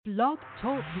Blog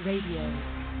Talk Radio.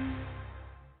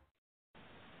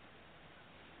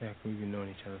 Yeah, we've been knowing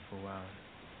each other for a while.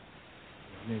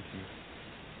 I'm into you.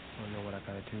 I don't know what I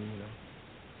gotta do,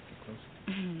 get closer.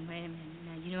 Wait a minute.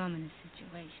 Now, you know I'm in a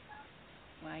situation.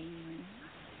 Why you even...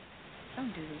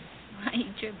 Don't do this. Why are you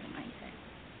tripping like that?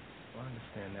 Well, I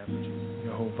understand that, but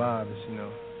your whole vibe is,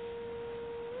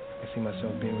 I see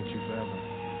myself being with you forever.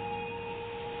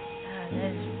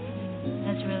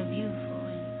 That's really beautiful.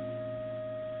 And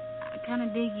I kind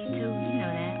of dig you, too. You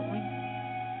know that.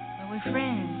 We're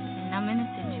friends, and I'm in a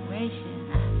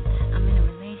situation. I'm in a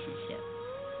relationship.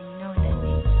 And you know what that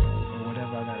means. Well,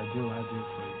 whatever I gotta do, I'll do it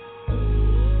for you.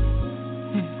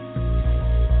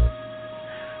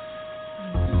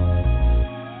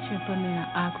 Should put me in an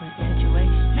awkward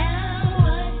situation. Now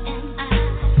what am I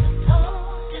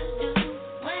supposed to do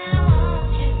when I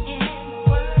want you in the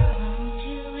world? Want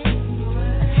you in the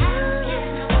world? How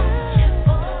can I want you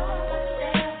for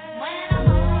myself when I'm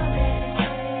already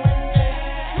with her?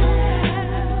 What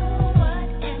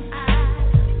am I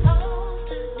supposed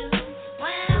to do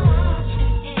when I want you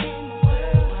in the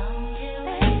world? Want you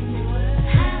in the world?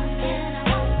 How can I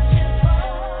want you for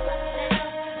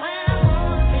myself when I'm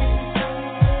already with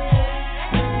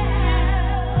her?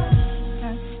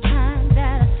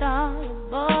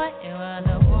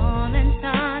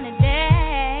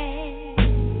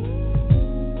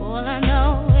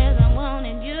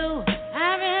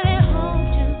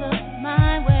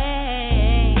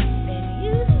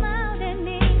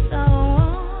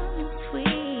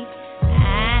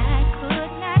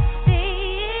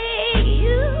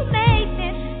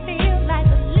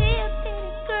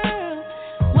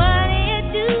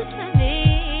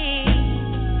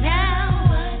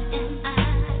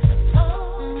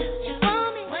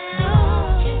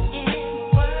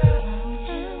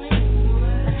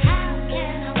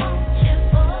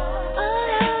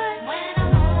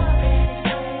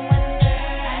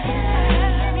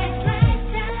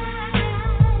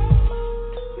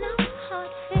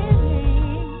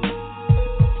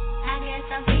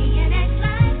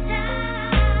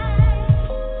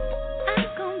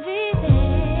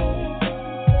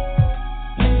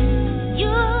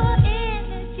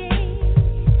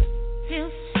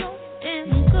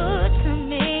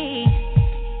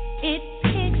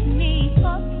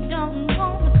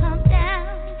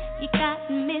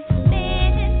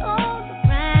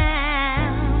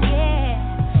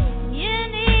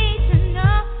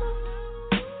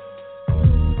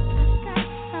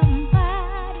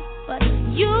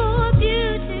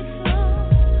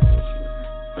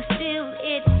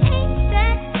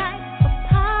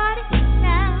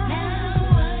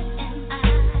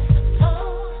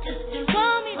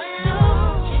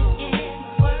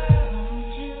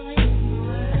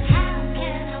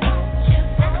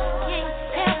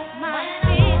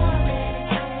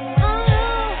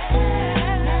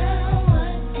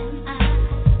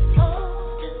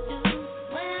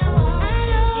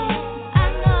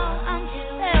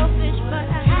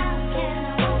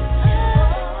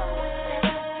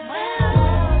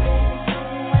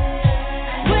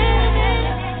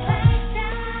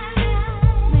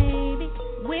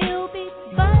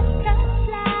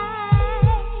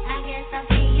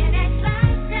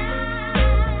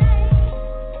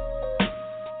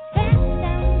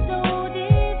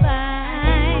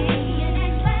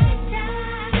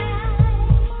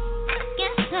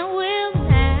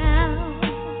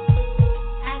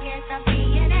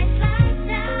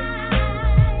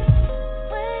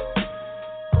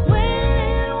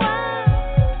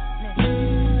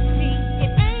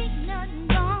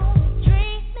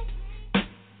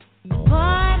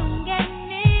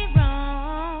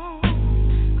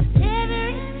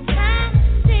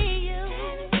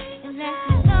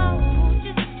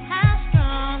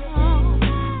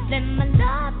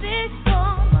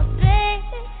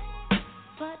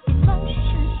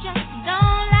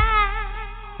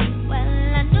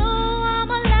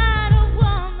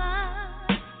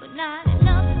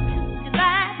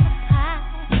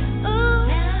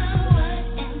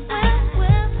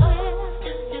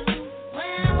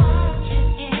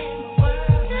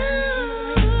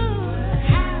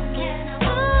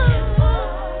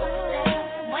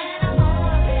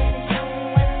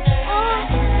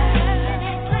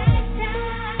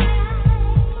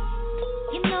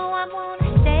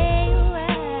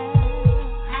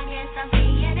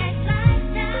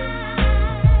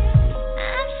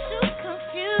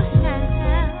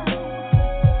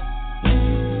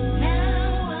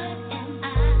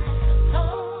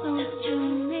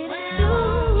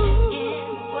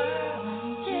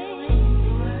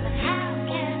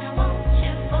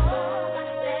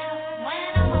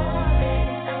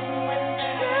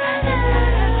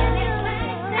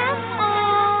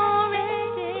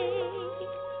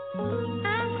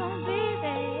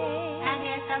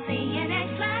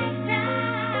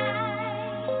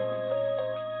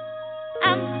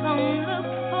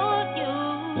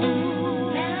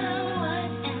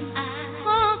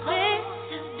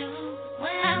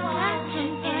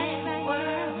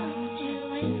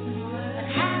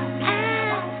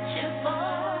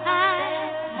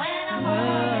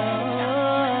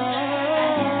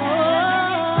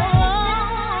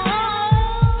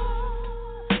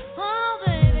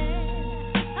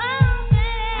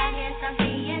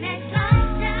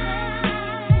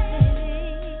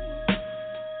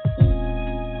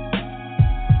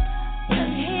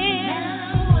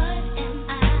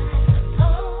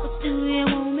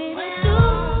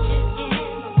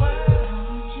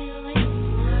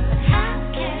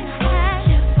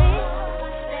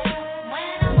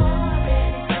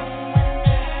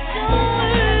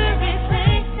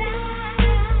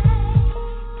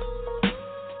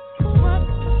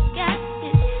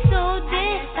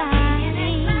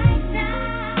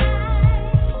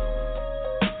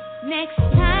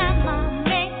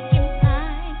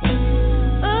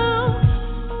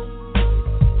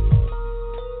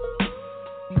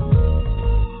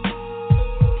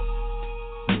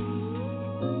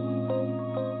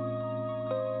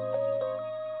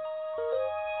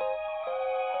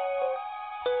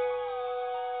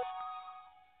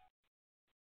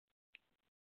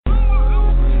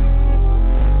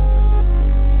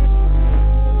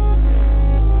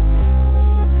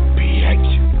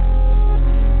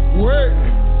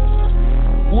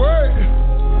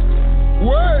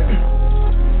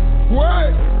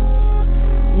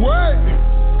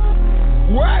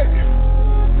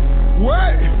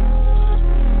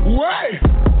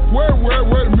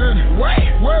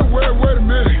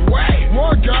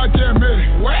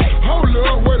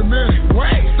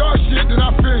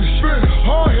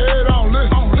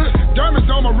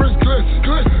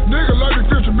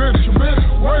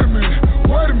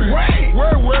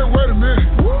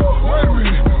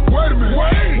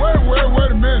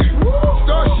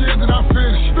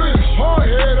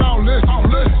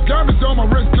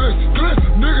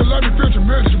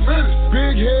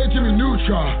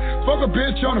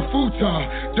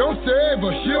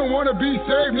 be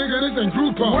saved, nigga, this ain't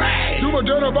Groupon. Do my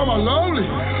dirt up on my lonely.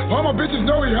 All my bitches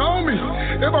know he on me.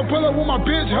 If I pull up with my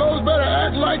bitch hoes, better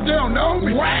act like they don't know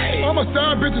me. All my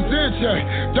side bitches in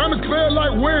check. Diamonds clear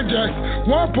like Windex.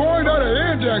 1 point of the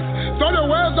index. Throw your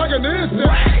ass like an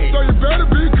insect. So you better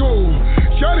be cool.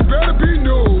 Shawty better be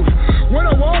nude. When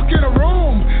I walk in a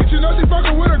room, she know she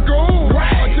fucking with a goon.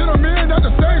 Until I'm in at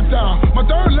the same time. My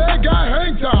third leg got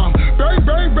hang time. Bang,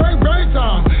 bang, bang, bang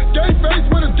time. Gay face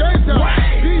with his gay time.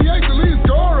 PH the lead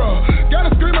scorer. Got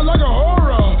her screaming like a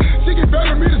horror. She keep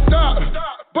begging me to stop,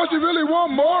 but she really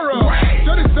want more of.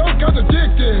 Shawty so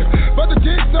contradictive, but the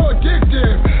dick's so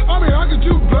addictive. I mean, how could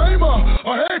you blame her?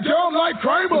 Her head dumb like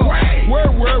Kramer. Wait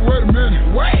a minute. Wait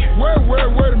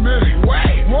a minute.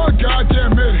 One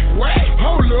goddamn minute.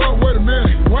 Hold up, wait a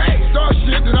minute. Start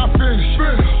shit that I finish.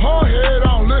 Hard head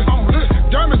on list.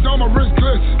 Diamonds on my wrist,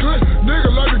 glitz.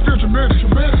 Nigga let me feel tremendous.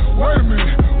 Wait a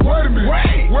minute. Wait a minute.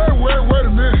 Wait a minute. Wait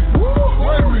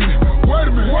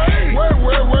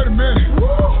a minute.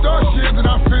 Start shit that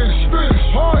I finish.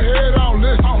 Hard head on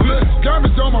list.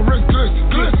 Diamonds on my wrist, glitz.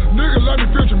 Nigga let me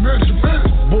feel tremendous.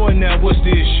 Boy, now what's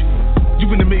the issue? You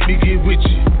finna make me get with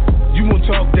you. You won't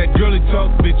talk that girly talk,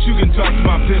 bitch, you can talk to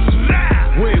my pistol.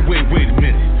 Wait a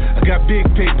minute. I got big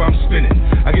paper, I'm spinning.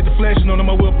 I get the flashing on them,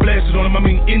 I will blast it on them. I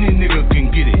mean, any nigga can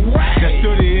get it. Got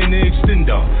 30 in the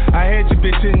extender. I had your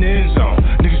bitch in the end zone.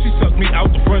 Nigga, she sucked me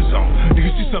out the front zone.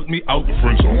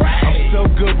 I'm so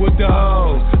good with the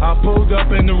hoes. I pulled up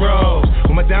in the rose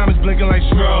with my diamonds blinking like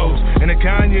strobes and a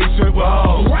Kanye shirt with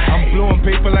hoes. I'm blowing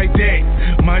paper like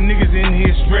that. My niggas in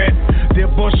here strapped. They'll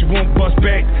bust, you won't bust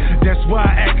back. That's why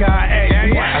I act how I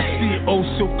act. I see it oh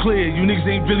so clear. You niggas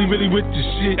ain't really with this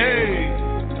shit.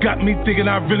 Got me thinking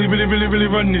I really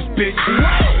run this bitch.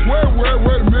 Wait a minute.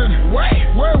 Wait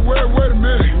a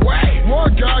minute.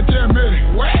 One goddamn minute.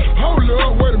 Hold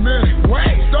up, wait a minute.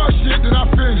 Start shit that I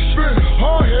finish.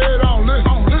 Hard head on list.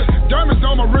 Diamonds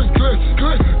on my wrist, glitz.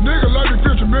 Nigga let me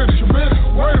feel tremendous. Wait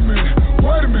a minute.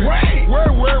 Wait a minute. Wait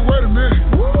a minute. Wait a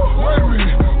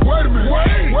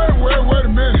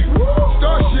minute.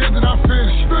 Start shit that I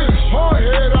finish. Hard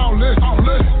head on list.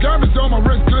 Diamonds on my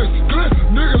wrist, glitz.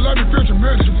 Nigga let me feel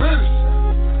tremendous.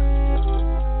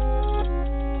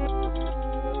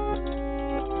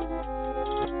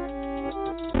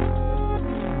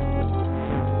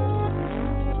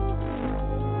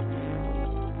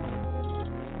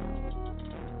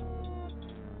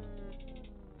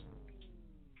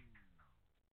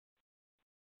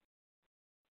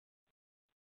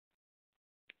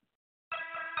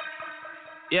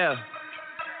 Yeah.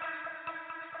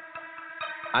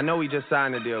 I know we just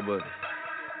signed the deal, but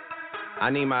I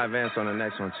need my advance on the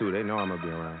next one too. They know I'm gonna be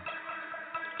around.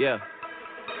 Yeah.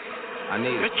 I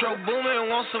need it. Metro Boomin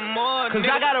want some more. Cause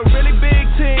I got a really big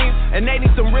team, and they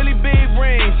need some really big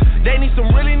rings. They need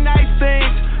some really nice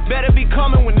things. Better be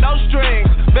coming with no strings.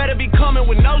 Better be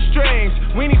coming with no strings.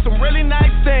 We need some really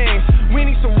nice things. We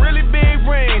need some really big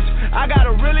rings. I got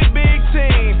a really big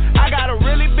team. I got a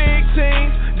really big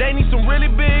team. They need some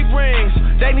really big rings.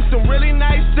 They need some really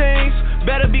nice things.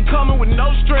 Better be coming with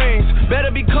no strings. Better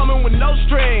be coming with no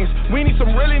strings. We need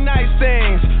some really nice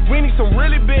things. We need some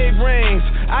really big rings.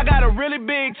 I got a really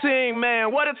big team,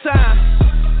 man. What a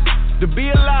time to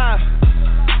be alive.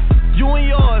 You and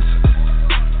yours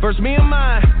versus me and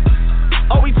mine.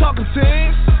 Are we talking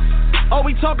teams? Are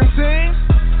we talking teams?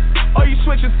 Are you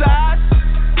switching sides?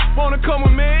 Wanna come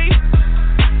with me?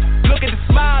 Look at the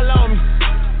smile on me.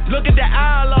 Look at the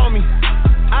owl on me.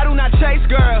 I do not chase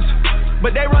girls,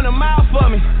 but they run a mile for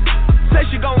me. Say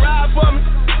she gon' ride for me.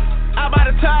 I buy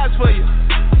the tires for you.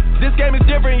 This game is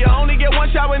different. You only get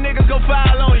one shot when niggas go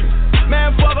foul on you.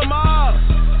 Man, fuck them all.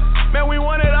 Man, we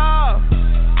want it all.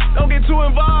 Don't get too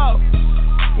involved.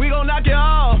 We gon' knock it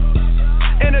off.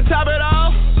 And to top it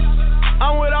off,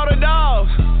 I'm with all the dogs.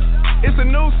 It's a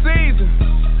new season,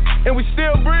 and we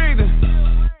still breathing.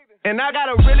 And I got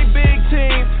a really big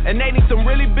team, and they need some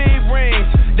really big rings.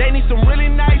 They need some really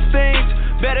nice things.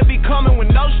 Better be coming with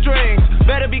no strings.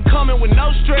 Better be coming with no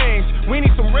strings. We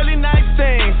need some really nice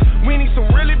things. We need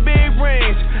some really big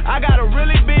rings. I got a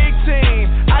really big team.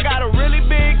 I got a really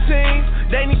big team.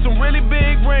 They need some really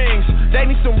big rings. They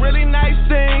need some really nice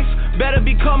things. Better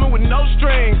be coming with no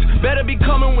strings. Better be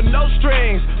coming with no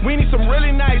strings. We need some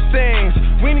really nice things.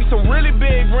 We need some really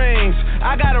big rings.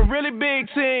 I got a really big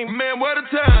team. Man, what a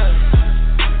time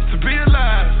to be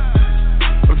alive.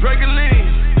 I'm drinking lean.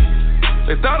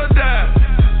 They thought I'd die.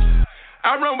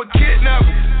 I run with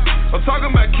kidnappers. I'm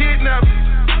talking about kidnappers.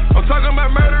 I'm talking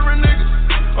about murdering niggas.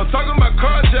 I'm talking about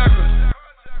carjackers.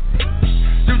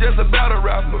 You just a battle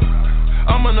rapper.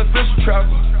 I'm an official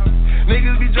trapper.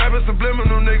 Niggas be driving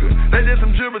subliminal, nigga. They just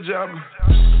some jibber jabber.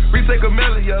 We take a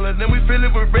melon yellow, then we fill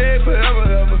it with red forever,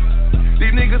 ever.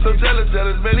 These niggas so jealous,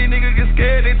 man. These niggas get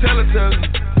scared, they tell it.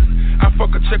 I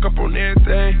fuck a check up on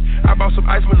everything. I bought some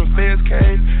ice when the feds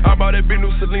came. I bought that big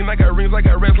new Celine. I got rings, I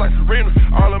got rings like Serena.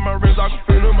 All of my rings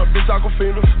Aquafina, my bitch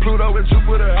Aquafina. Pluto and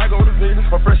Jupiter, I go to Venus.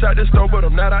 I'm fresh out the stove, but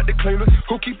I'm not out the cleaner.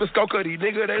 Who keep a scope of these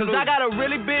niggas? They Cause lose. I got a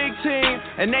really big team,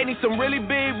 and they need some really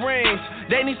big rings.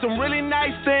 They need some really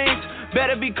nice things.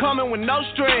 Better be coming with no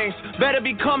strings. Better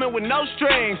be coming with no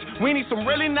strings. We need some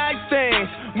really nice things.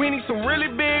 We need some really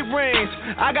big rings.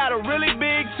 I got a really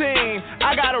big team.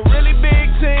 I got a really big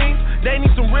team. They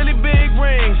need some really big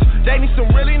rings. They need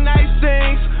some really nice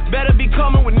things. Better be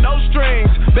coming with no strings.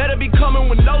 Better be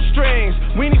coming with no strings.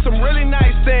 We need some really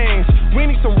nice things. We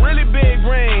need some really big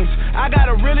rings. I got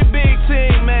a really big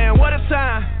team, man. What a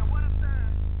time.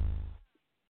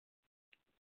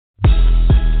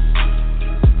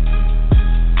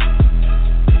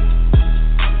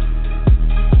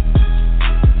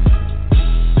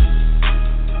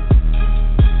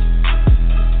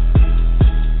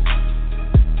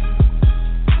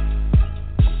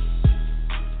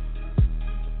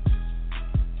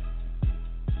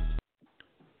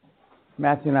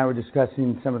 Matthew and I were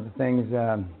discussing some of the things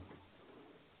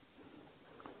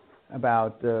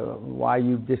about why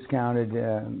you discounted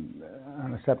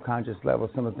on a subconscious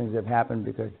level some of the things that have happened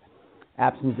because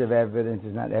absence of evidence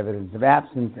is not evidence of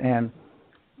absence. And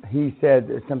he said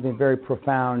something very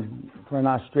profound for an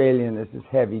Australian. This is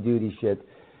heavy duty shit.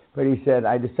 But he said,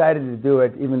 I decided to do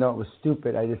it even though it was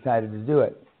stupid. I decided to do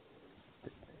it.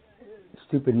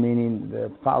 Stupid meaning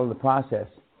follow the process.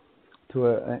 To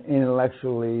an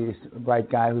intellectually bright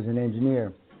guy who's an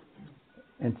engineer.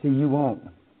 And see, you won't.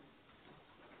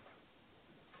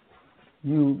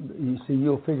 You see,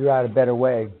 you'll figure out a better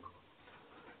way.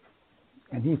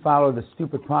 And he followed a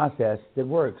stupid process that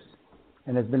works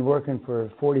and has been working for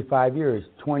 45 years,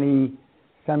 20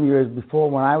 some years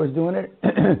before when I was doing it,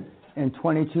 and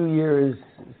 22 years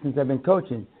since I've been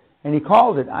coaching. And he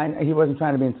called it. He wasn't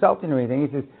trying to be insulting or anything.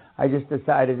 He said, I just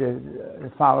decided to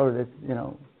follow this,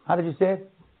 How did you say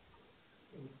it?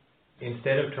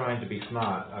 Instead of trying to be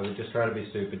smart, I would just try to be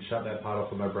stupid, shut that part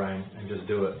off of my brain, and just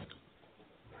do it.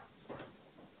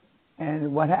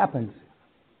 And what happens?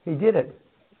 He did it.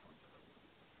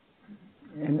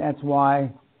 And that's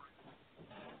why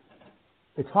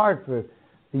it's hard for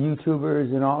the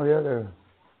YouTubers and all the other,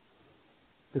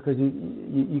 because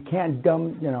you can't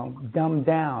dumb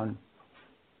down.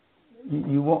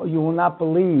 You will not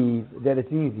believe that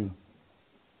it's easy.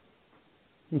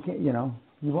 You can't,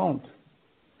 you won't.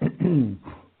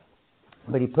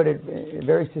 But he put it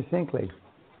very succinctly.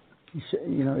 He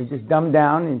just dumbed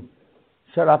down and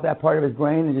shut off that part of his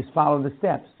brain and just followed the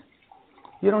steps.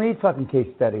 You don't need fucking case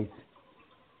studies.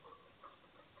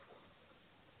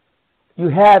 You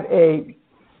have a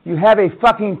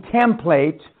fucking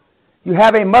template. You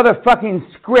have a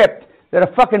motherfucking script that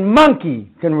a fucking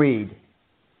monkey can read.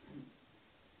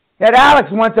 That Alex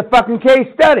wants a fucking case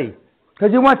study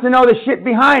because he wants to know the shit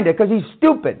behind it because he's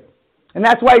stupid. And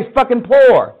that's why he's fucking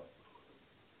poor.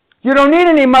 You don't need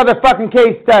any motherfucking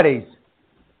case studies.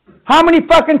 How many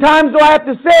fucking times do I have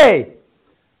to say?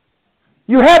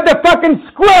 You have the fucking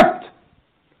script.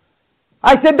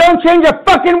 I said don't change a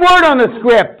fucking word on the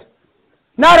script.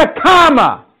 Not a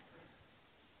comma.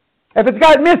 If it's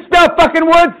got misspelled fucking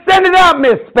words, send it out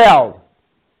misspelled.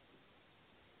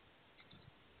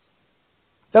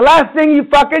 The last thing you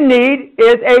fucking need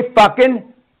is a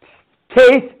fucking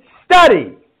case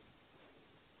study.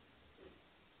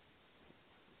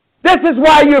 This is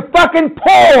why you're fucking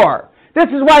poor. This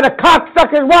is why the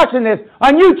cocksuckers watching this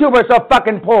on YouTube are so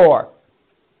fucking poor.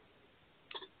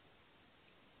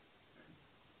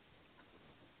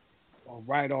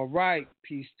 All right.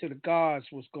 Peace to the gods.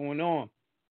 What's going on?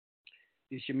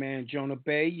 It's your man Jonah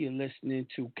Bay. You're listening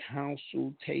to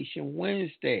Consultation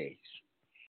Wednesdays,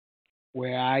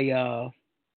 where I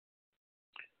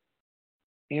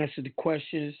answer the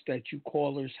questions that you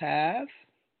callers have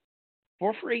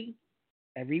for free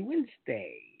every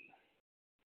Wednesday.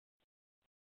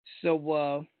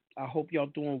 So I hope y'all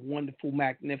doing wonderful,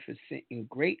 magnificent, and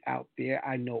great out there.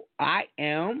 I know I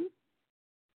am.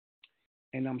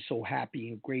 And I'm so happy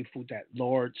and grateful that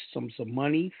large sums of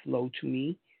money flow to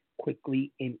me quickly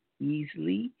and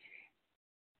easily.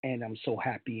 And I'm so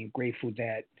happy and grateful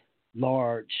that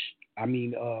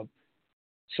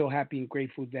so happy and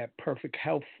grateful that perfect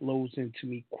health flows into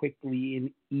me quickly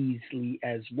and easily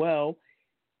as well.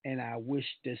 And I wish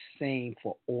the same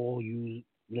for all you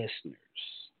listeners.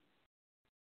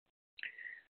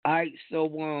 All right,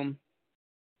 so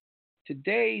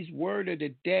today's word of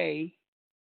the day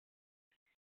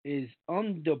is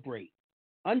underbreak.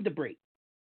 Underbreak.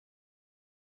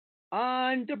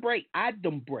 Underbreak.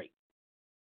 Adumbrate.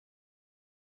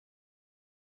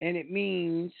 And it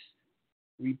means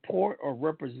report or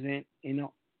represent in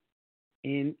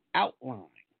outline,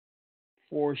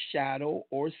 foreshadow,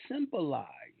 or symbolize.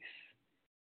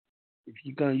 If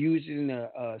you're going to use it in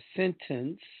a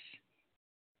sentence,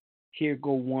 here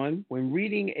go one. When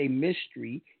reading a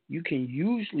mystery, you can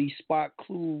usually spot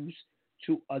clues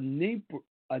to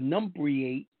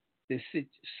enumerate the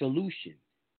solution.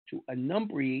 To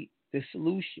enumerate the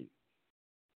solution.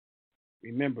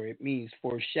 Remember, it means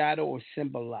foreshadow or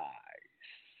symbolize.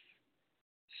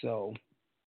 So,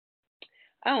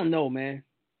 I don't know, man.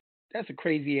 That's a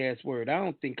crazy ass word. I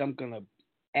don't think I'm going to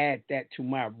add that to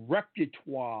my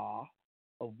repertoire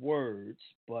of words,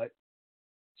 but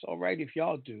it's all right if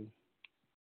y'all do.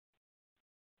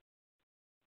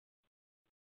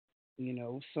 You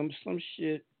know, some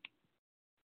shit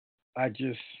I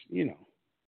just,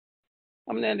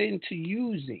 I'm not into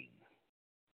using.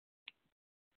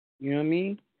 You know what I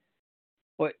mean?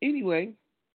 But anyway,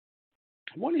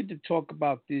 I wanted to talk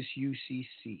about this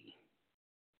UCC.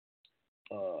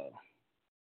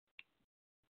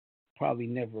 Probably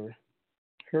never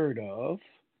heard of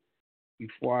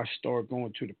before I start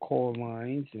going to the call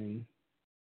lines and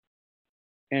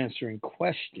answering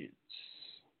questions.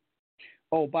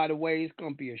 Oh, by the way, it's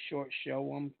going to be a short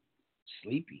show. I'm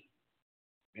sleepy.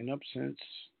 Been up since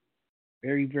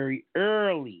very, very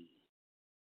early.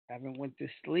 Haven't went to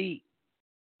sleep.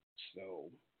 So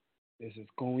this is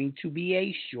going to be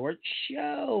a short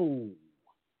show.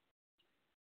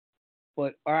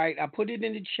 But all right, I put it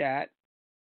in the chat,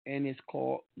 and it's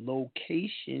called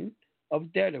Location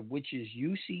of Data, which is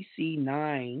UCC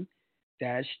 9-307.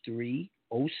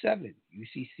 UCC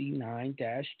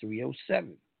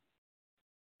 9-307.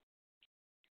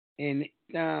 And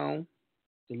now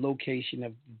the location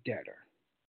of the debtor.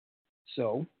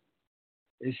 So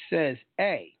it says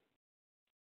A,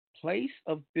 place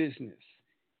of business.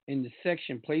 In the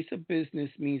section, place of business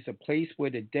means a place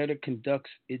where the debtor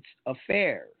conducts its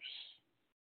affairs.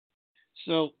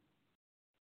 So,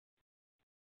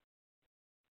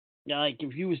 like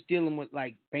if you was dealing with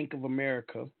like Bank of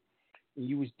America, and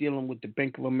you was dealing with the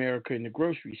Bank of America in the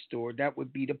grocery store, that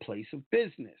would be the place of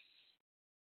business.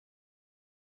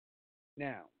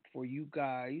 Now, for you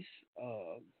guys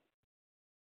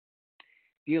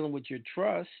dealing with your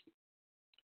trust,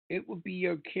 it would be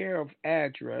your care of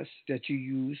address that you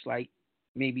use, like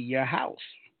maybe your house,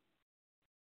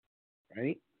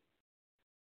 right?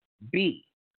 B,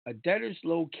 a debtor's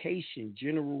location,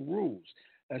 general rules.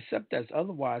 Except as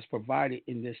otherwise provided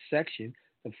in this section,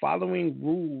 the following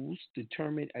rules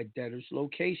determine a debtor's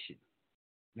location.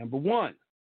 Number one,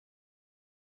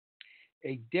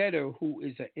 a debtor who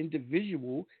is an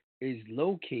individual is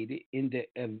located in the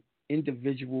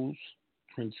individual's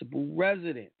principal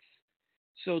residence.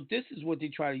 So this is what they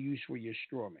try to use for your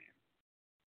straw man.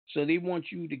 So they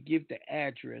want you to give the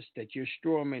address that your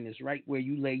straw man is right where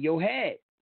you lay your head.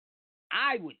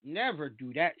 I would never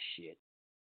do that shit.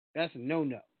 That's a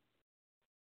no-no.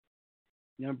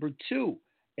 Number two,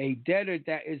 a debtor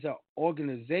that is an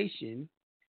organization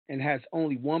and has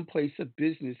only one place of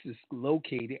business is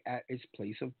located at its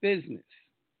place of business.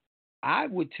 I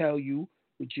would tell you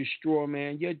with your straw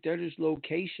man, your debtor's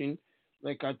location,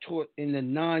 like I taught in the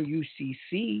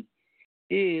non-UCC,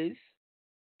 is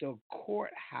the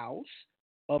courthouse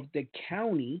of the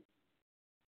county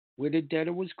where the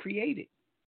debtor was created.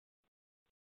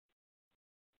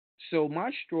 So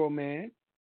my straw man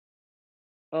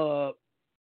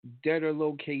debtor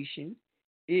location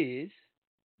is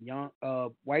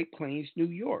White Plains, New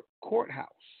York, courthouse.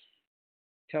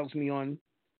 Tells me on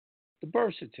the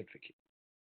birth certificate.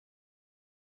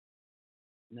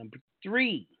 Number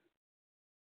three,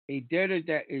 a debtor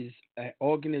that is an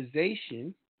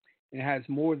organization and has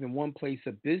more than one place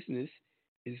of business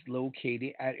is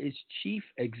located at its chief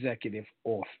executive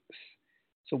office.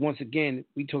 So once again,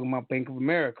 we talking about Bank of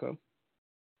America.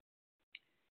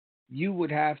 You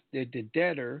would have the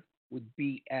debtor would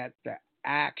be at the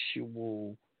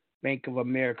actual Bank of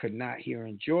America, not here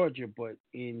in Georgia, but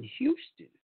in Houston.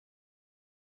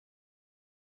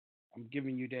 I'm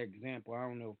giving you that example. I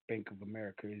don't know if Bank of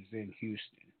America is in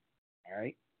Houston. All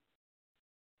right.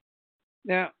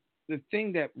 Now, the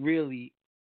thing that really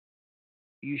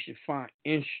you should find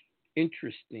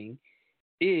interesting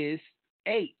is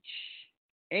H.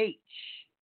 H.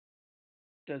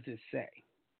 Does it say?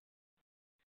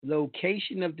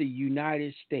 Location of the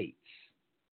United States.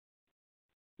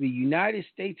 The United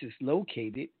States is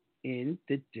located in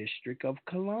the District of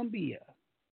Columbia.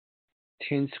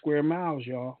 10 square miles,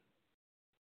 y'all.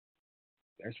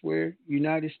 That's where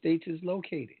United States is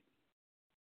located.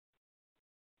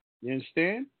 You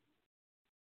understand?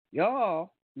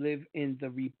 Y'all live in the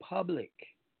republic.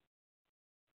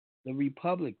 The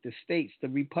republic, the states, the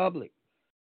republic.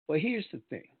 But here's the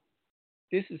thing.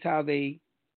 This is how they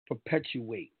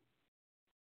perpetuate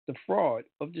the fraud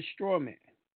of the straw man.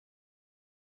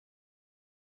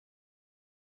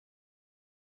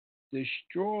 The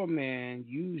straw man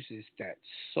uses that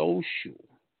social,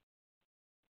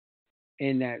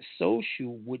 and that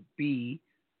social would be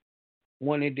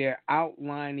one of their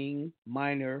outlining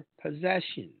minor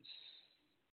possessions.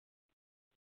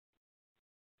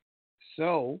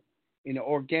 So, in the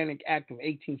Organic Act of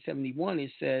 1871,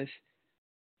 it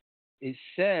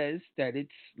says that it's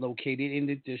located in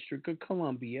the District of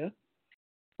Columbia,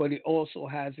 but it also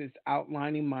has its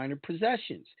outlining minor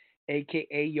possessions,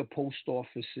 aka your post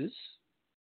offices.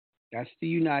 That's the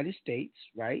United States,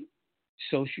 right?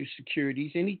 Social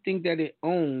Securities, anything that it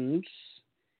owns,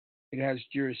 it has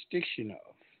jurisdiction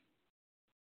of.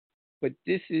 But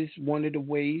this is one of the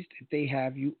ways that they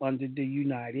have you under the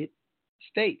United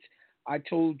States. I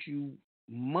told you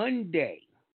Monday,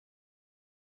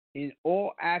 in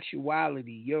all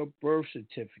actuality, your birth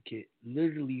certificate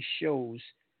literally shows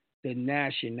the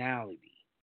nationality.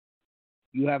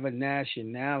 You have a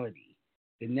nationality.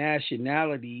 The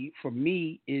nationality for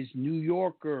me is New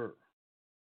Yorker.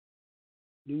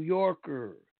 New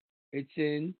Yorker. It's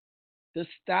in the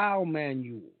style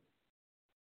manual.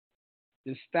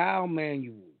 The style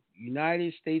manual,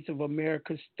 United States of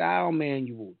America style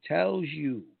manual, tells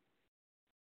you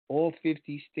all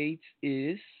 50 states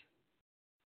is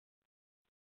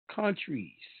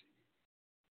countries.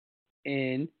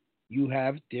 And you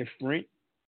have different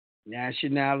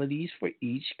nationalities for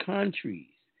each country.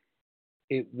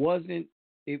 It's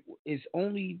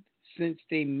only since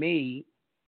they made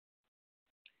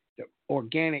the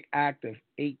Organic Act of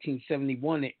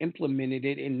 1871 and implemented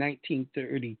it in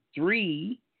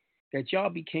 1933 that y'all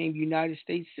became United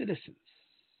States citizens.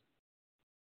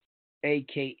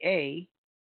 AKA,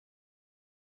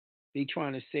 they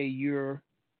trying to say you're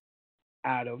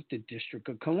out of the District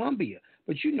of Columbia.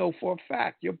 But you know for a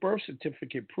fact, your birth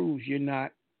certificate proves you're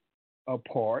not a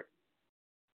part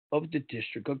of the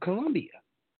District of Columbia.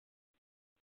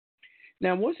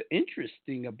 Now, what's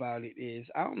interesting about it is,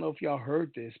 I don't know if y'all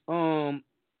heard this,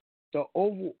 the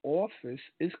Oval Office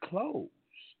is closed.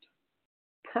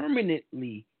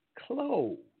 Permanently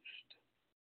closed.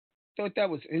 Thought that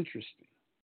was interesting.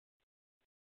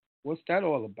 What's that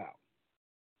all about?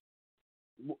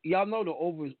 Y'all know the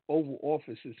Oval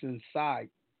Office is inside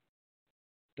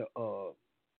the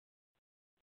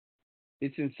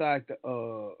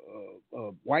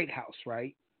White House,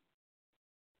 right?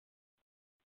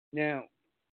 Now,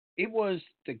 it was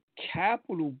the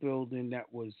Capitol building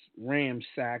that was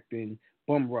ransacked and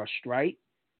bum rushed, right?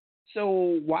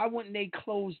 So why wouldn't they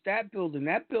close that building?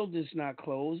 That building's not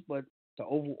closed, but the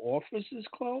Oval Office is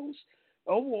closed.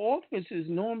 The Oval Office is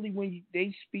normally when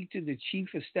they speak to the chief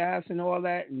of staff and all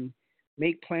that and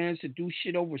make plans to do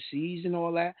shit overseas and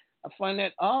all that. I find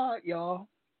that odd, y'all.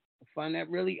 I find that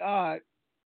really odd.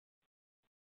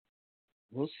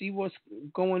 We'll see what's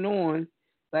going on.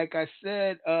 Like I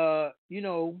said, Trump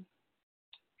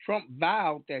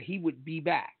vowed that he would be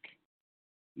back.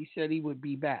 He said he would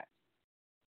be back.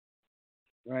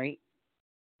 Right?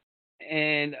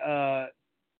 And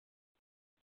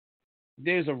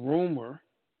there's a rumor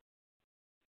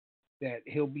that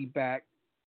he'll be back.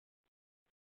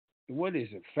 What is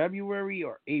it, February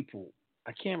or April?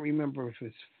 I can't remember if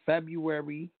it's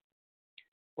February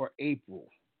or April.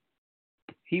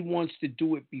 He wants to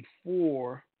do it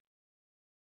before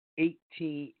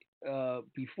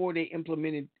before they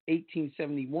implemented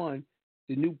 1871.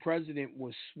 The new president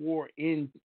was sworn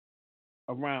in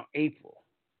around April.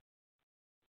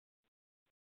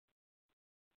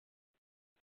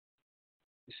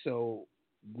 So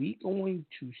we going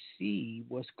to see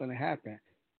what's going to happen.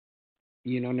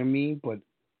 You know what I mean? But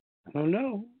I don't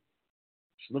know.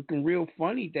 It's looking real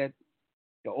funny that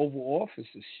the Oval Office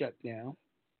is shut down.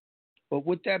 But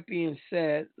with that being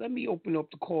said, let me open up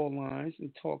the call lines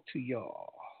and talk to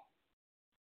y'all.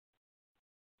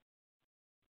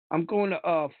 I'm going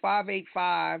to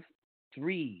 585-328.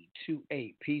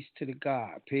 Peace to the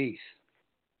God. Peace.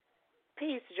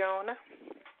 Peace, Jonah.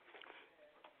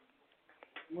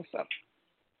 What's up?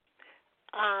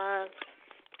 I'm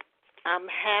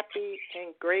happy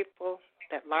and grateful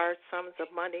that large sums of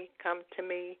money come to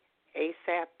me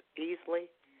ASAP, easily.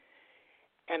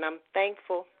 And I'm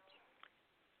thankful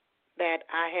that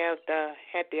I have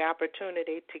had the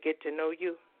opportunity to get to know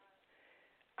you.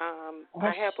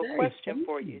 I have a question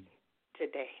for you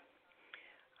today.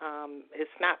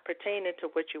 It's not pertaining to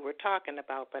what you were talking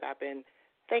about, but I've been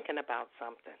thinking about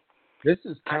something. This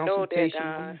is I know consultation.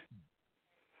 that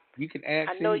You can ask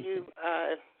I know anything. you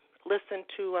listened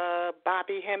to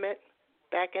Bobby Hemmett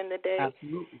back in the day.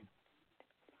 Absolutely.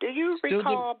 Do you Still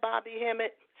recall Bobby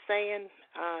Hemmett saying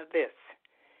this,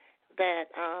 that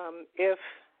if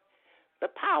the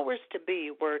powers to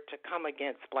be were to come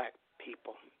against black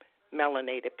people,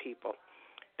 melanated people,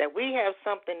 that we have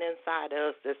something inside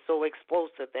us that's so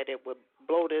explosive that it would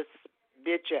blow this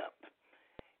bitch up?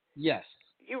 Yes.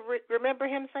 You remember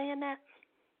him saying that?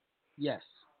 Yes.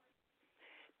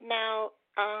 Now,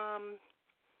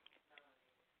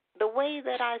 the way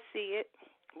that I see it,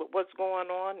 with what's going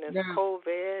on, this Now,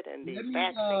 COVID and these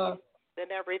vaccines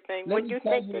and everything, would you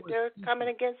think that they're coming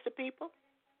against the people?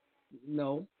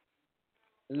 No.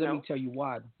 And let me tell you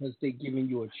why. Because they're giving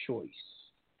you a choice.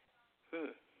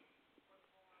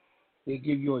 They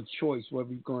give you a choice whether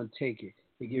you're going to take it.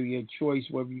 They give you a choice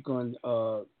whether you're going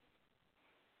to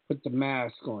put the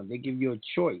mask on. They give you a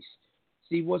choice.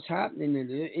 See, what's happening is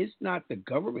it's not the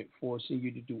government forcing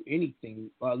you to do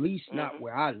anything, or at least not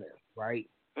where I live, right?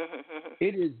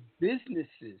 It is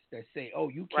businesses that say, oh,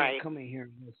 you can't come in here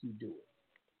unless you do it.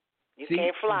 You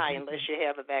can't fly unless you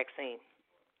have a vaccine.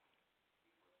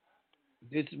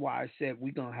 This is why I said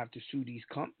we're going to have to sue these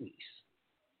companies.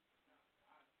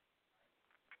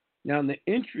 Now, the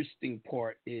interesting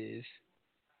part is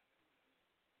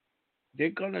they're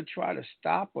going to try to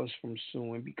stop us from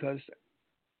suing because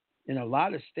in a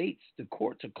lot of states, the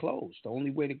courts are closed. The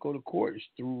only way to go to court is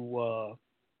through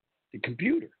the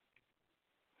computer.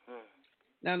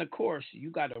 Now, of course, you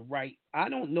got to write. I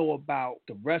don't know about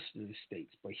the rest of the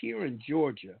states, but here in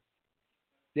Georgia,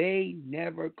 they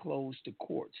never close the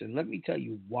courts. And let me tell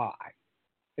you why.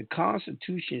 The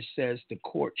Constitution says the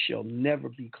court shall never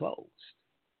be closed.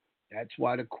 That's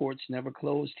why the courts never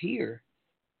closed here.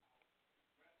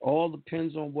 All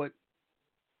depends on what,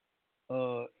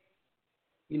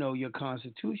 your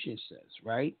Constitution says,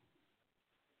 right?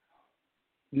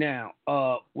 Now,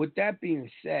 with that being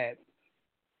said,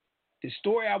 the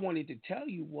story I wanted to tell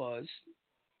you was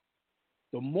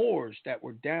the Moors that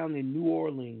were down in New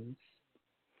Orleans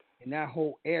and that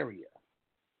whole area.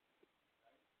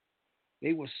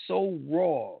 They were so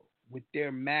raw with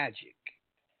their magic,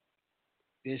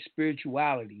 their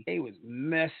spirituality. They was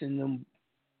messing them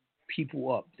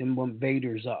people up, them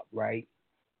invaders up, right?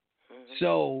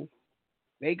 So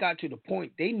they got to the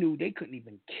point they knew they couldn't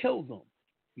even kill them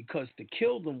because to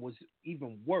kill them was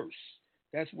even worse.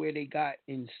 That's where they got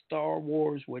in Star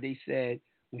Wars where they said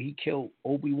when he killed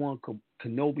Obi-Wan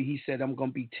Kenobi, he said, I'm going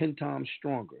to be 10 times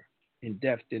stronger in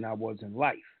death than I was in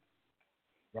life,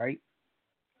 right?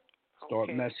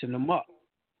 Start messing them up.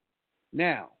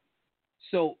 Now,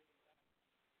 so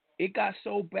it got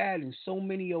so bad and so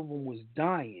many of them was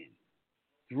dying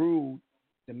through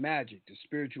the magic, the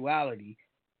spirituality,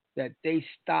 that they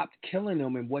stopped killing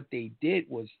them. And what they did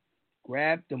was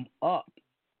grab them up,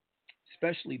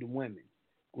 especially the women,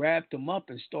 grabbed them up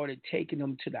and started taking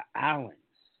them to the islands.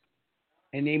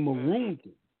 And they marooned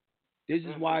them. This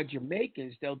is why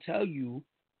Jamaicans, they'll tell you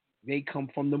they come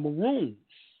from the Maroons.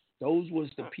 Those was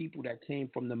the people that came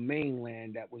from the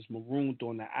mainland that was marooned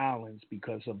on the islands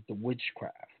because of the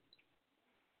witchcraft.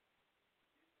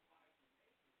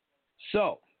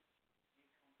 So,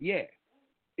 yeah,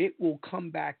 it will come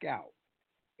back out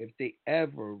if they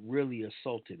ever really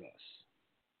assaulted us.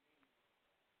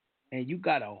 And you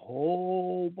got a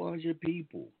whole bunch of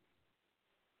people,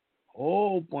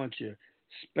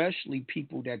 especially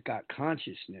people that got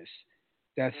consciousness,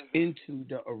 that's into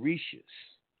the Orishas.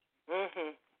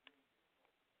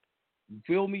 You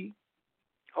feel me?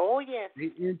 Oh, yes.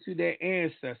 They into their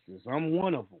ancestors. I'm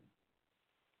one of them.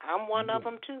 I'm one of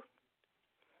them, too.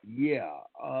 Yeah,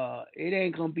 it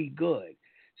ain't going to be good.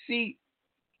 See,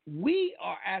 we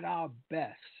are at our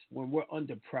best when we're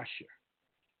under pressure.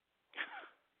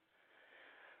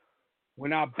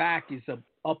 When our back is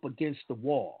up against the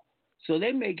wall. So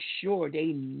they make sure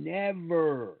they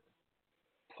never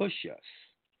push us.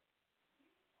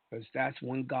 Because that's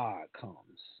when God comes.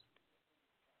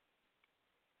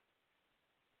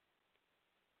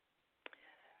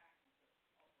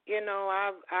 You know,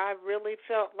 I really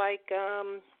felt like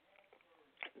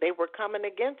they were coming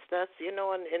against us, you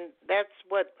know, and that's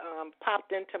what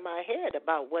popped into my head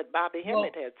about what Bobby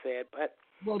Hemmett had said. But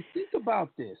well, think about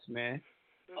this, man.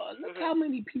 Look how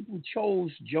many people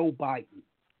chose Joe Biden.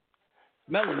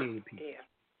 Melanated people.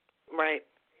 Yeah, right.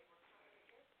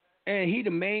 And he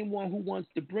the main one who wants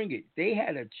to bring it. They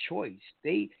had a choice.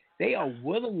 They are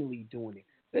willingly doing it.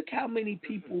 Look how many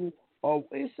people are.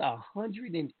 It's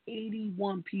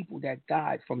 181 people that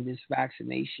died from this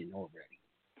vaccination already.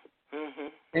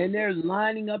 And they're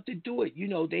lining up to do it. You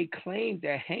know, they claimed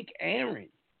that Hank Aaron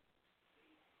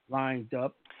lined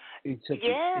up and took it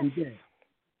Yes. and did.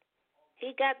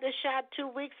 He got the shot 2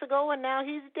 weeks ago, and now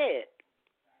he's dead.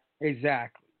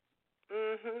 Exactly.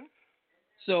 Mhm.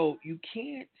 So you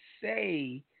can't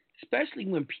say, especially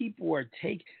when people are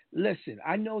listen,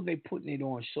 I know they're putting it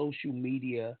on social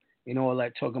media and all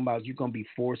that, talking about you're going to be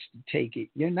forced to take it.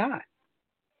 You're not.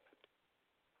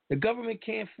 The government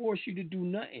can't force you to do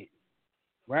nothing,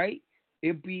 right?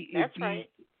 That's right.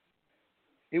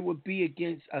 It would be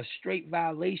against a straight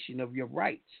violation of your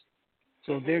rights.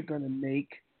 So they're going to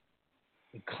make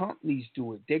the companies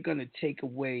do it. They're going to take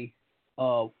away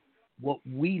what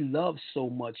we love so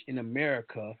much in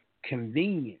America,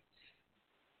 convenience.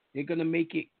 They're going to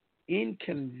make it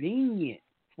inconvenient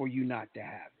for you not to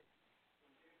have it.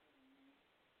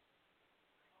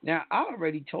 Now, I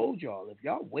already told y'all, if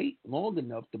y'all wait long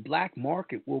enough, the black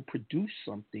market will produce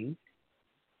something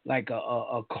like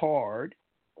a card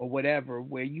or whatever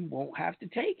where you won't have to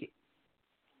take it.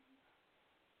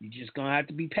 You're just going to have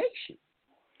to be patient.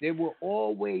 There will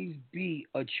always be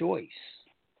a choice.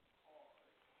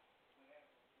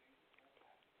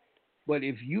 But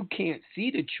if you can't see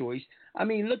the choice, I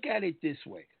mean, look at it this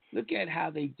way. Look at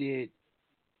how they did,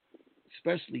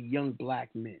 especially young black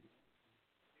men.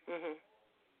 Mhm.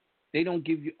 They don't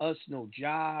give us no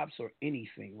jobs or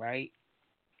anything, right?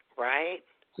 Right.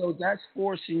 So that's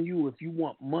forcing you, if you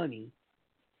want money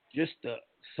just to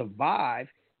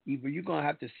survive, either you're going to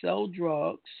have to sell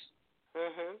drugs,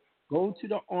 Mhm. go to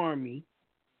the army,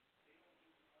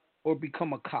 or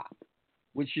become a cop,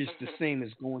 which is the same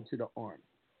as going to the army,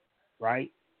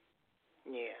 right?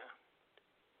 Yeah.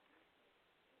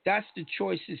 That's the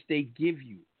choices they give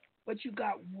you. But you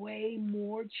got way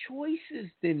more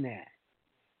choices than that.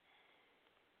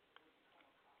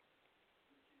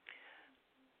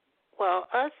 Well,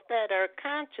 us that are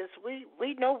conscious,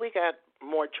 we know we got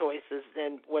more choices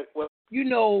than what. You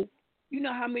know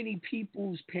how many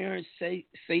people's parents say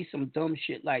some dumb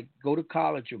shit like go to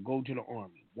college or go to the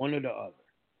army, one or the other.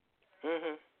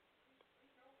 Mhm.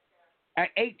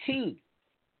 At 18.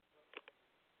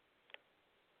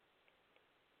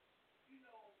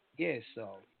 Yeah,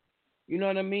 so you know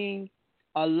what I mean?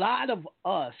 A lot of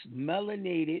us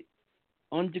melanated,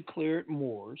 undeclared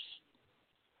Moors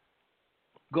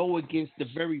go against the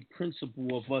very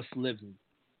principle of us living.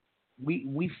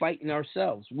 We fighting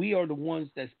ourselves. We are the ones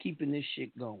that's keeping this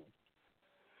shit going.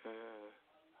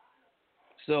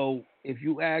 So if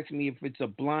you ask me if it's a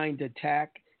blind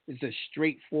attack, it's a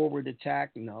straightforward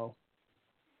attack, no.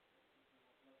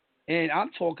 And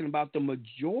I'm talking about the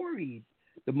majority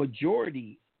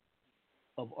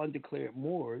of undeclared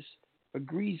Moors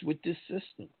agrees with this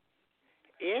system.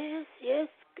 Yes,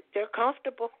 they're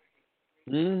comfortable.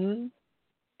 Mm-hmm.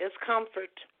 It's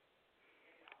comfort.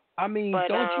 I mean, but,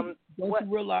 don't you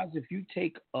realize if you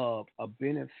take a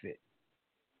benefit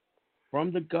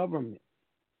from the government,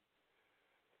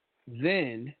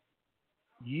 then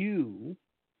you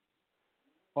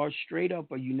are straight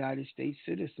up a United States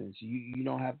citizen. So you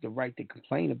don't have the right to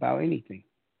complain about anything.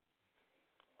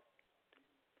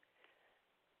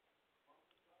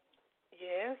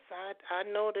 Yes, I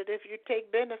know that if you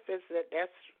take benefits,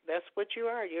 that's what you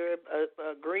are. You're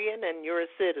agreeing and you're a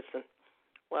citizen.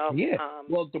 Well, yeah.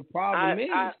 Well, the problem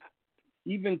is,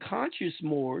 even conscious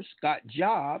Moors got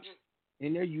jobs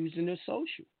and they're using their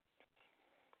social.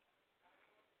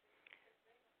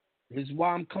 This is why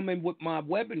I'm coming with my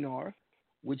webinar,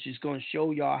 which is going to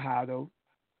show y'all how to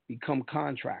become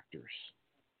contractors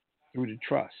through the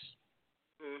trust.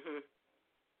 Mm-hmm.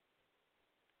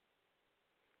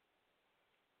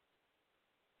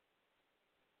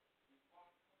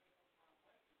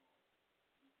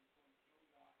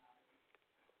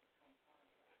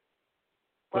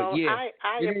 Well, yeah,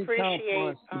 I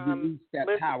appreciate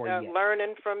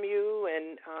learning from you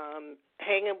and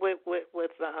hanging with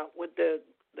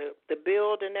the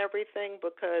build and everything,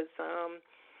 because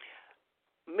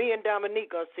me and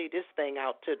Dominique gonna see this thing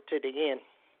out to the end.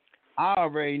 I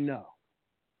already know.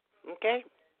 Okay.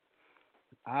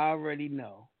 I already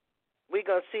know. We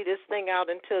gonna see this thing out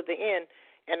until the end,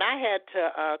 and I had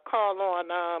to call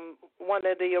on one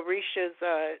of the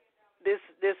Orishas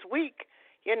this week.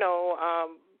 You know,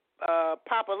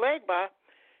 Papa Legba,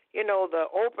 you know, the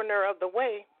opener of the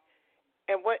way,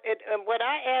 and what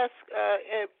I asked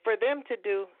for them to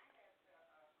do,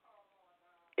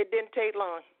 it didn't take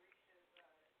long.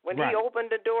 When he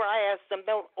opened the door, I asked them,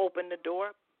 don't open the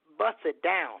door, bust it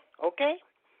down, okay?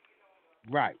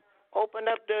 Right. Open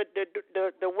up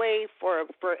the way for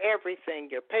everything,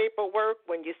 your paperwork.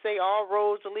 When you say all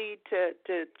roads lead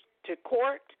to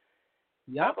court,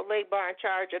 Yep. Papa Legbar in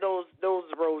charge of those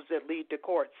roads that lead to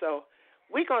court. So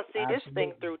we're going to see this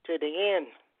thing through to the end.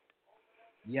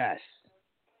 Yes.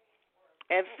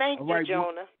 And thank All you, right,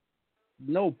 Jonah.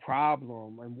 No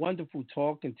problem. And wonderful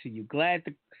talking to you. Glad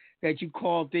that you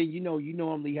called in. You know, you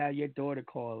normally have your daughter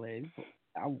call in.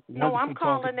 No, I'm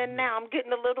calling in now. I'm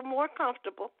getting a little more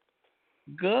comfortable.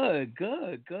 Good.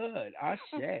 I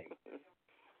say.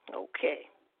 Okay.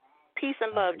 Peace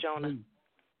and love, Jonah.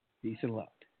 Peace and love.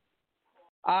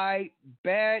 I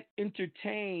Bad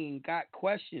Entertain got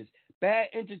questions. Bad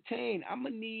Entertain, I'm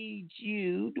gonna need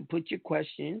you to put your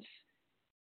questions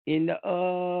in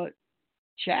the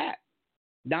chat,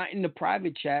 not in the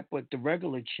private chat, but the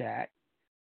regular chat,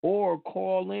 or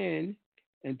call in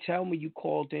and tell me you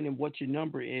called in and what your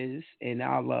number is, and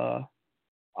I'll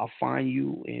find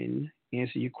you and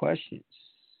answer your questions.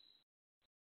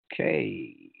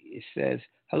 Okay, it says,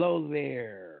 hello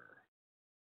there.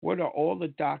 What are all the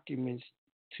documents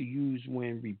to use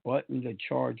when rebutting the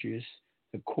charges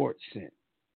the court sent?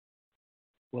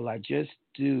 Will I just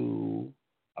do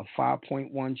a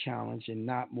 5.1 challenge and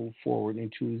not move forward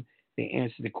until they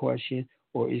answer the question,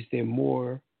 or is there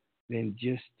more than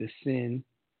just the sin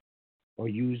or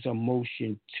use a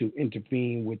motion to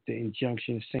intervene with the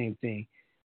injunction? Same thing.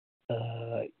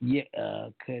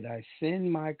 Could I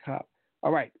send my cop?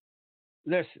 All right,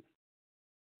 listen.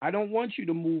 I don't want you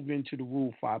to move into the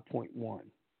Rule 5.1.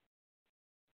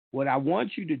 What I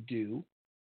want you to do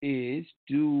is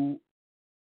do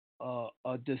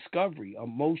a discovery, a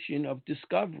motion of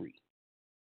discovery.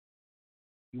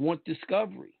 You want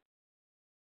discovery.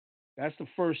 That's the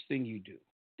first thing you do.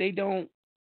 They don't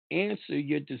answer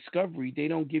your discovery. They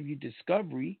don't give you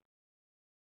discovery.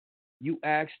 You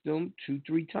ask them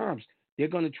 2-3 times. They're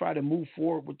going to try to move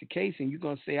forward with the case, and you're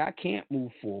going to say, I can't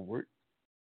move forward.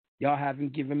 Y'all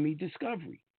haven't given me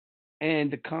discovery. And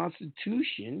the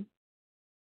Constitution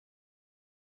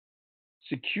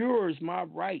secures my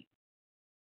right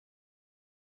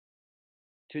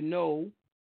to know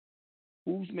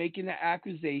who's making the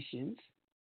accusations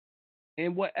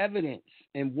and what evidence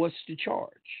and what's the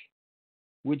charge,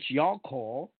 which y'all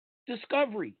call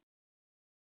discovery.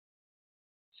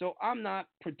 So I'm not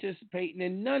participating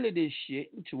in none of this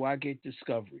shit until I get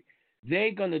discovery.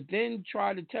 They're going to then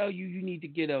try to tell you need to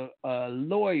get a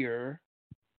lawyer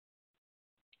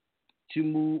to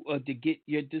move to get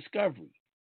your discovery.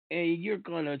 And you're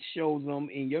going to show them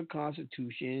in your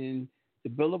Constitution, the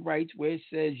Bill of Rights, where it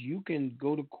says you can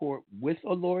go to court with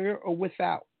a lawyer or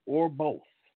without, or both.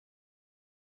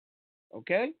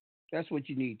 Okay? That's what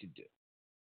you need to do.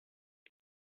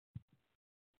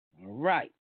 All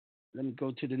right. Let me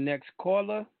go to the next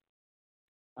caller.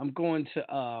 I'm going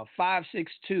to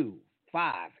 562-588.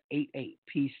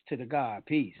 Peace to the God.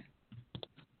 Peace.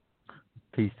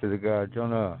 Peace to the God,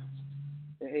 Jonah.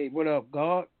 Hey, what up,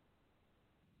 God?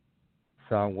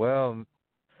 Sound well.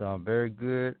 Sound very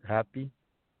good. Happy.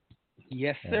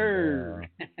 Yes, sir.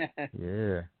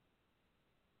 Yeah.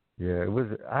 Yeah. It was.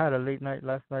 I had a late night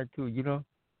last night too. You know,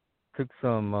 took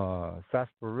some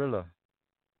sarsaparilla.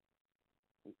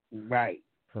 Right.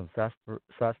 Some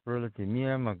sarsaparilla to me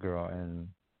and my girl, and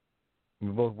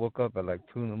we both woke up at like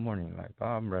 2 a.m. Like, oh,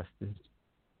 I'm rested.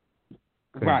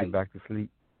 Couldn't get back to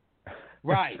sleep.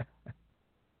 Right.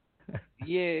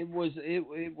 Yeah, it was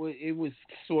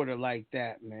sort of like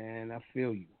that, man. I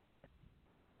feel you.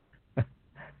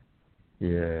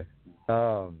 Yeah.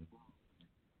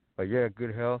 But yeah,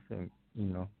 good health and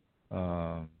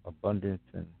abundance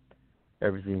and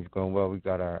everything's going well. We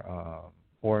got our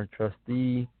foreign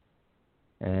trustee,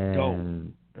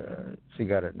 and she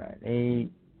got a 9.8.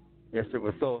 Yes, it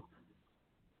was. So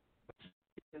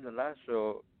in the last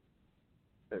show,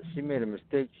 she made a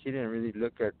mistake. She didn't really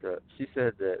look at she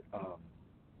said that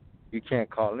you can't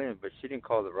call in, but she didn't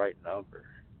call the right number.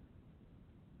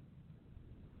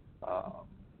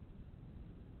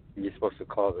 You're supposed to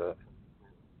call the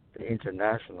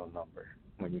international number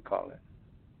when you call in.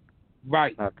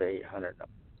 Right. Not the 800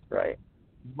 number, right?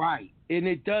 Right. And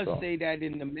it does say that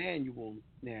in the manual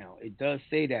now. It does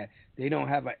say that. They don't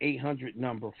have an 800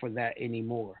 number for that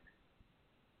anymore.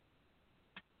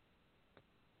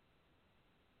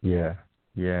 Yeah.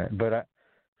 But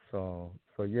so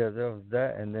yeah, there was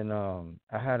that, and then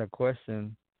I had a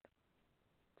question.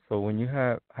 So when you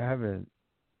I'm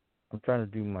trying to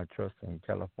do my trust in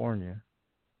California.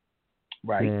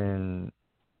 Right. And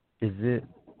is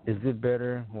it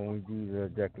better when we do the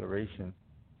declaration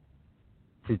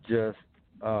to just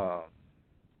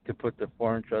to put the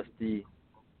foreign trustee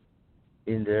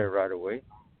in there right away?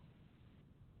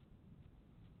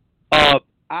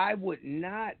 I would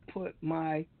not put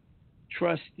my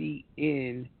trustee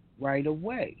in right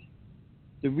away.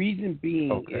 The reason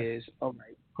being Okay. is, all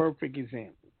right, perfect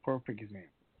example. Perfect example.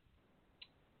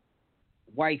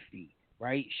 Wifey,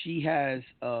 right? She has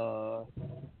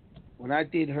when I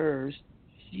did hers,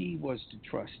 she was the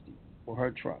trustee for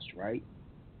her trust, right?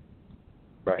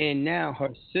 Right. And now her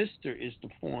sister is the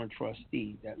foreign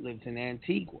trustee that lives in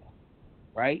Antigua,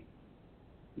 right?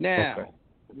 Now, Okay.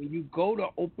 when you go to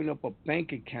open up a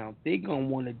bank account, they're gonna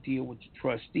want to deal with the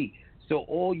trustee. So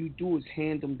all you do is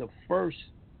hand them the first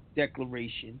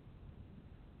declaration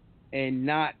and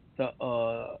not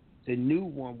the new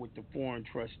one with the foreign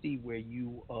trustee where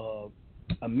you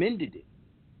amended it,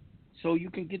 so you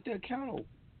can get the account open.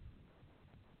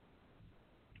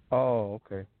 Oh,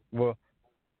 okay. Well,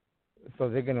 so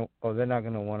they're gonna. Oh, they're not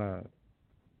gonna wanna.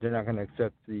 They're not gonna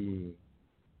accept the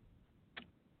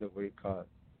what do you call it?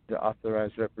 The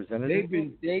authorized representative.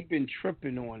 They've been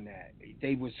tripping on that.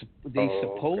 They Oh,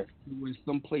 supposed okay. to, and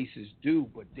some places do,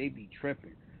 but they be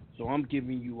tripping. So I'm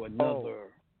giving you Oh,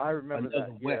 I remember that.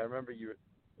 another Yeah, I way. remember you.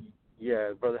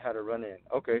 Yeah, brother had a run in.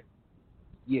 Okay.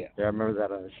 Yeah, Yeah, I remember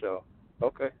that on the show.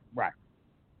 Okay. right.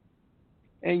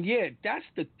 And yeah, that's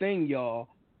the thing, y'all.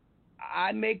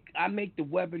 I make the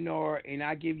webinar and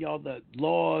I give y'all the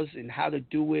laws and how to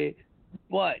do it.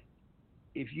 But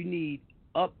if you need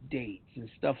updates and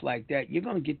stuff like that, you're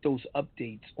gonna get those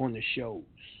updates on the shows.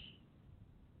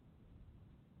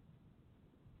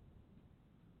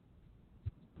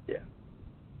 Yeah.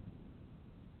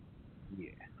 Yeah.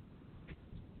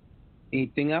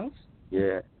 Anything else?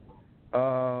 Yeah.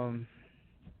 Um,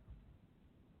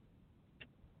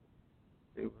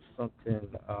 it was something.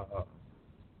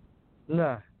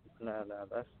 Nah, nah.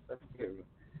 That's good.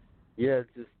 Yeah,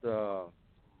 just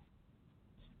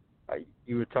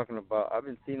you were talking about. I've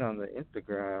been seeing on the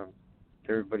Instagram,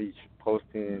 everybody's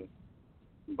posting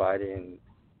Biden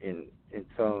in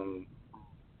some.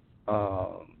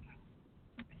 Um,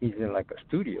 he's in like a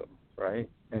studio, right?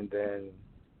 And then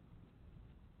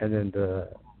the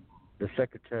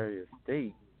Secretary of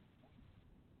State,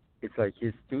 it's like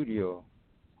his studio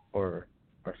or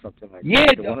something like Yeah,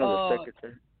 that. One of the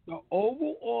secretary. the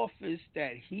Oval Office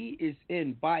that he is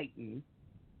in, Biden,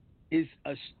 is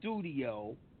a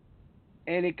studio,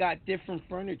 and it got different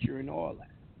furniture and all that.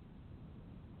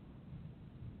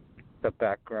 The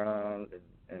background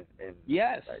and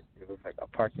Yes. like it was like a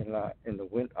parking lot in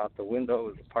the out the window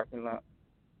was a parking lot.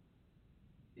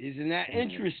 Isn't that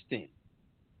And interesting?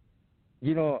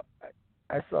 you know,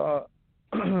 I saw.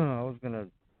 I was gonna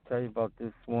tell you about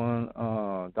this one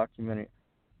documentary,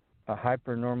 a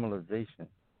hypernormalization,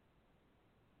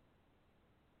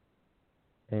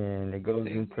 and it goes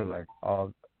into like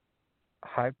all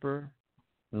hyper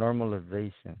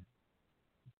normalization.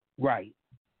 Right.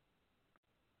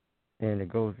 And it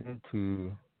goes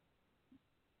into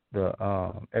the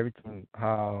everything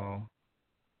how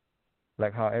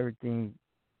everything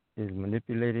is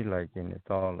manipulated, like, and it's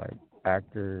all like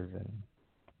actors and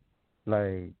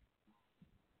like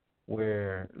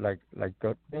where like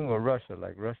the thing with Russia,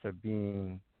 like Russia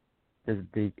being this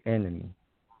big enemy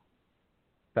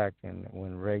back in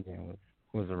when Reagan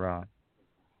was around,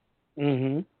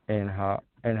 Mhm. and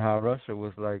how Russia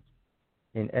was like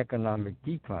in economic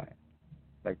decline.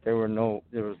 Like there was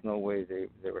no way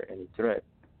they were any threat.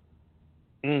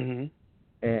 Mhm.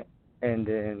 And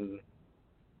then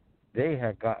they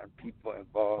had gotten people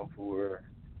involved who were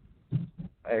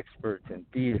experts in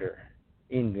theater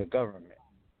in the government,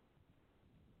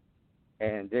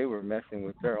 and they were messing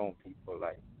with their own people,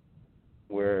 like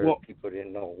where Well, people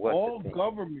didn't know what all to think.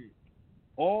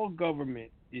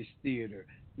 government is theater.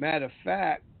 Matter of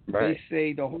fact, Right. they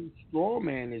say the whole straw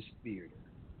man is theater.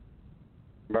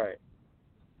 Right.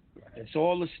 It's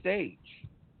all a stage.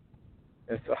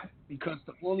 It's Because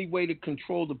the only way to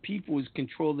control the people is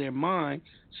control their mind,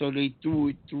 so they threw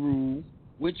it through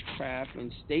witchcraft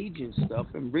and staging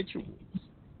stuff and rituals.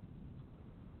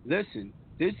 Listen,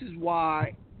 this is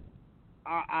why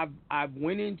I've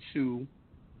went into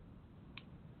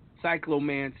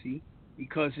cyclomancy,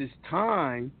 because it's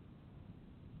time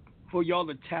for y'all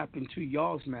to tap into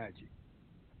y'all's magic,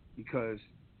 because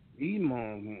these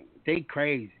mom they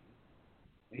crazy,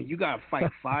 and you gotta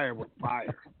fight fire with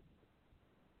fire.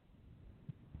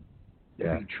 To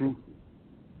yeah. be truthful.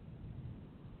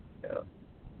 Yeah.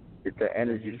 Get the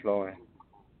energy flowing.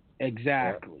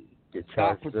 Exactly. Yeah. Get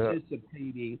Stop charged up.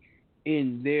 participating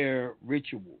in their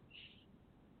rituals.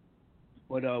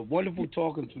 But wonderful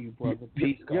talking to you, brother.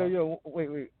 Peace, God. Yo,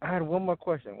 wait. I had one more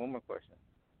question.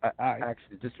 I right.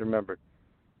 actually just remembered.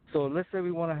 So let's say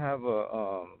we want to have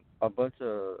a bunch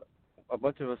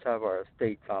of us have our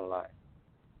estates online,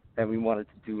 and we wanted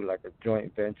to do like a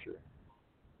joint venture.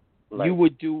 Like, We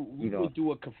would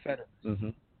do a confederate.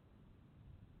 Mhm.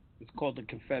 It's called the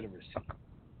Confederacy.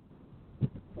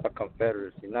 A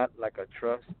confederacy, not like a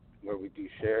trust where we do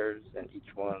shares and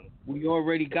each one. We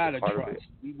already is got a part of trust.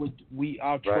 it.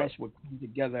 Our Right. trust would come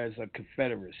together as a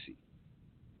confederacy.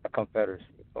 A confederacy.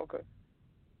 Okay.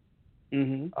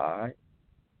 Mhm. All right.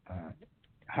 All right.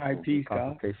 Hi, We'll peace, do God.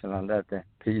 consultation on that then.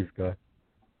 Peace, God.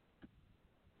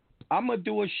 I'm gonna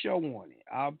do a show on it.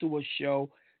 I'll do a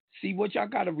show. See, what y'all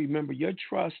gotta remember: your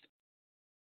trust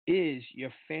is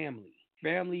your family.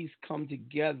 Families come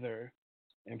together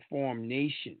and form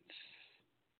nations,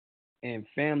 and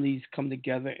families come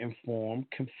together and form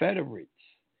confederations.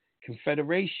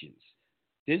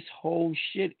 This whole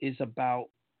shit is about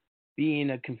being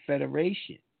a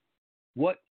confederation.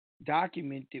 What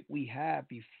document did we have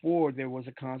before there was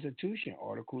a constitution?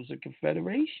 Articles of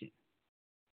Confederation.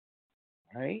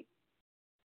 Right?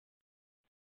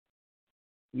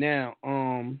 Now,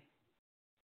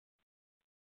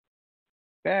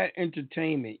 bad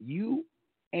entertainment. You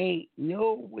ain't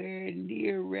nowhere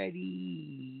near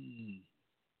ready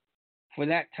for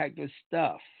that type of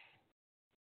stuff.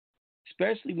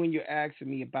 Especially when you're asking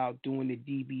me about doing the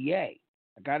DBA.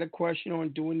 I got a question on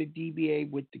doing the DBA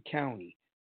with the county.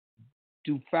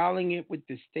 Do filing it with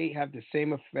the state have the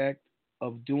same effect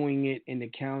of doing it in the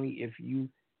county if you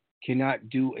cannot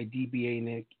do a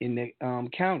DBA in the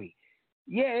county?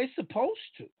 Yeah, it's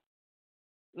supposed to.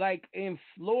 Like in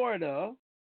Florida,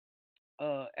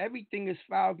 everything is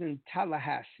filed in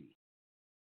Tallahassee.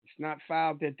 It's not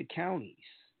filed at the counties.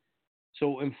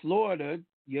 So in Florida,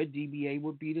 your DBA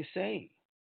would be the same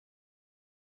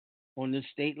on the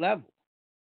state level.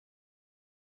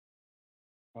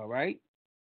 All right.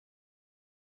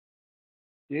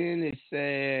 Then it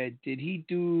said, did he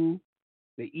do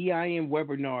the EIN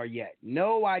webinar yet?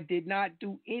 No, I did not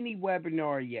do any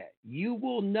webinar yet. You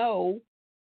will know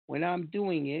when I'm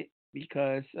doing it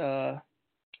because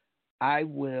I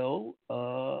will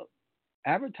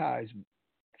advertise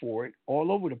for it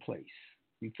all over the place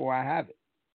before I have it.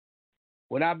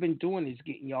 What I've been doing is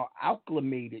getting y'all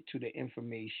acclimated to the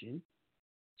information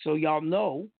so y'all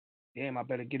know, damn, I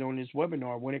better get on this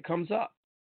webinar when it comes up.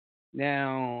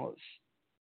 Now,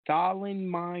 Stalin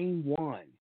Mine 1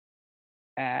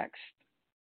 asked,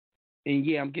 and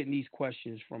yeah, I'm getting these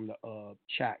questions from the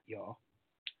chat, y'all.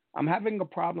 I'm having a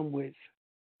problem with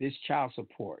this child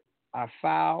support. I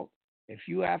filed a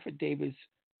few affidavits,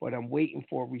 but I'm waiting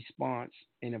for a response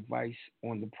and advice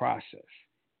on the process.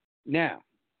 Now,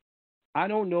 I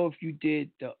don't know if you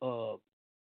did the,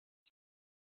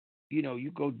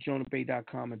 you go to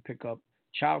jonahbay.com and pick up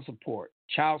child support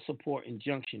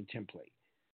injunction template.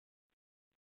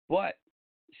 But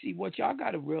see, what y'all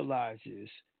got to realize is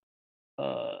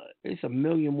it's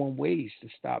 1,000,001 ways to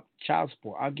stop child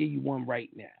support. I'll give you one right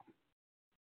now.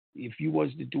 If you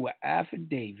was to do an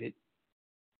affidavit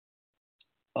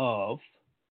of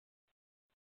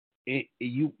it,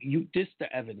 this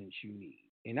the evidence you need.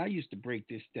 And I used to break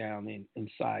this down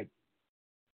inside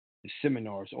the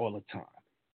seminars all the time.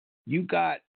 You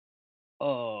got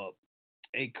a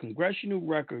congressional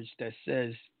records that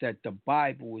says that the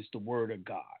Bible is the word of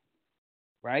God,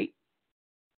 right?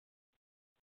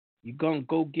 You're going to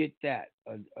go get that,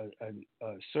 a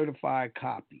certified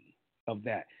copy of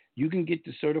that. You can get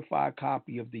the certified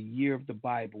copy of the Year of the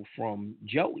Bible from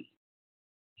Joey.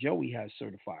 Joey has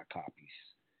certified copies.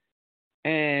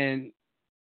 And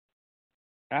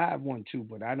I have one too,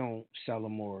 but I don't sell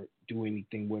them or do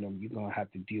anything with them. You're going to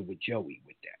have to deal with Joey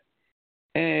with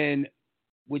that. And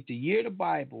with the Year of the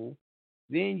Bible,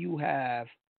 then you have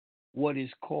what is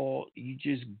called, you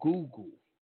just Google.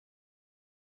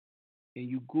 And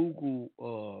you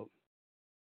Google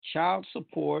child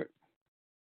support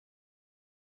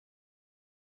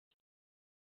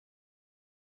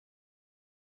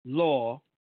law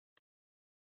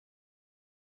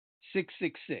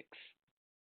 666.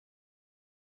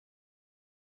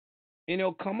 And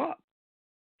it'll come up.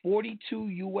 42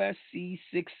 USC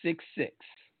 666.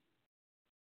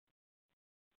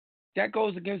 That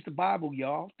goes against the Bible,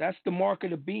 y'all. That's the mark of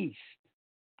the beast.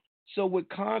 So with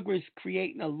Congress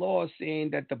creating a law saying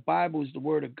that the Bible is the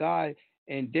word of God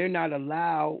and they're not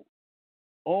allowed,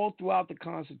 all throughout the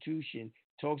Constitution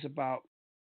talks about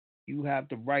you have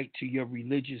the right to your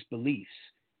religious beliefs.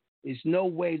 There's no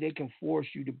way they can force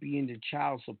you to be into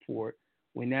child support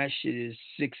when that shit is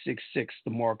 666,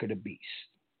 the mark of the beast.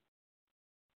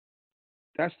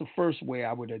 That's the first way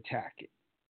I would attack it.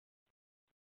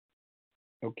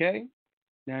 Okay?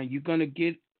 Now you're going to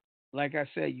get, like I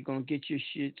said, you're going to get your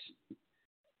shits,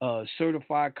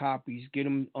 certified copies, get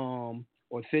them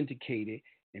authenticated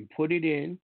and put it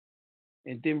in,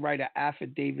 and then write an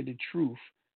affidavit of truth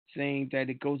saying that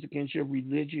it goes against your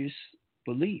religious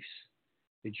beliefs.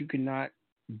 that you cannot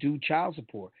do child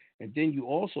support. And then you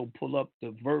also pull up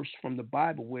the verse from the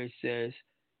Bible where it says,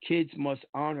 kids must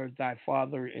honor thy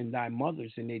father and thy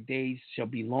mothers, and their days shall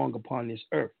be long upon this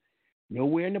earth.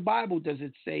 Nowhere in the Bible does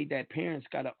it say that parents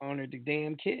got to honor the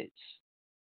damn kids.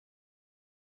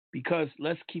 Because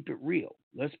let's keep it real.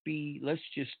 Let's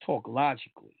just talk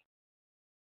logically.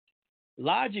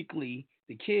 Logically,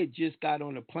 the kid just got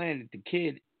on the planet. The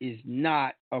kid is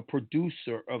not a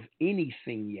producer of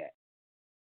anything yet.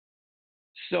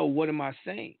 So what am I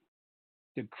saying?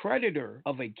 The creditor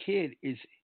of a kid is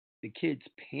the kid's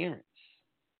parents.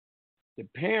 The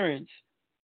parents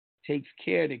takes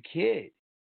care of the kid,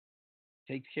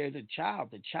 takes care of the child.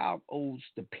 The child owes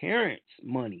the parents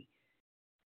money.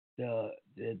 The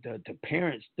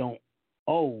parents don't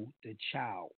owe the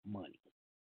child money.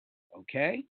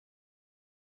 Okay?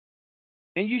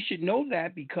 And you should know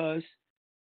that because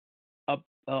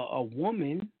a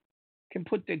woman can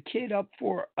put the kid up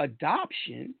for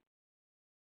adoption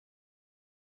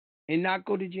and not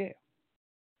go to jail.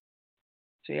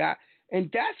 See, and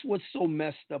that's what's so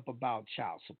messed up about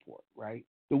child support, right?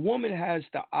 The woman has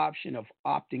the option of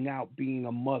opting out being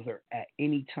a mother at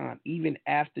any time. Even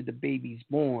after the baby's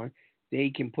born,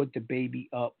 they can put the baby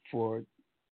up for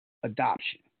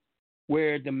adoption.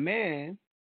 Where the man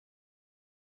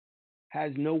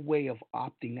has no way of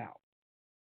opting out.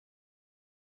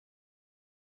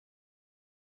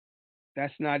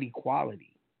 That's not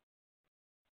equality.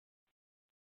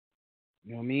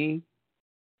 You know what I mean?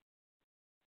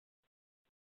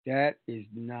 That is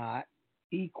not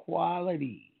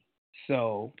equality.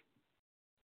 So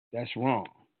that's wrong.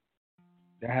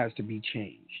 That has to be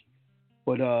changed.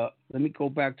 But let me go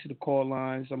back to the call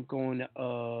lines. I'm going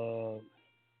to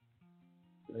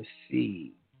let's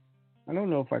see. I don't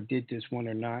know if I did this one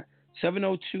or not.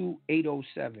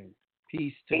 702-807.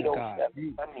 Peace to the God.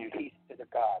 Peace to the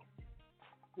God.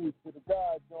 Peace to the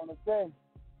God, Jonah Day.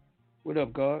 What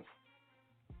up, God?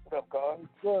 What up, God?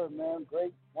 It's good, man.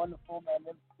 Great, wonderful,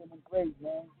 magnificent, and great,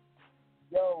 man.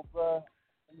 Yo, bro,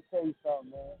 let me tell you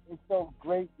something, man. It's so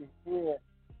great to hear.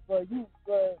 Bro,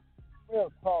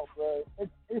 real talk, bro.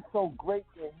 It's so great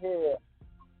to hear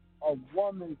a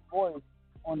woman's voice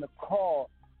on the call,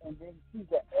 and then she's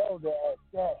an elder at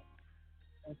that.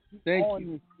 And she's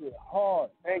on this shit hard.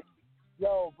 Thank you.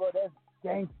 Yo, bro, that's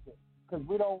gangster. Because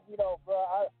we don't, bro,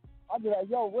 I be like,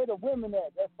 yo, where the women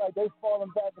at? That's like they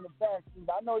falling back in the back seat.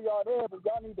 I know y'all there, but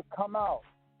y'all need to come out.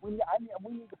 We need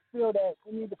to feel that.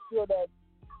 We need to feel that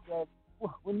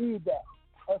we need that.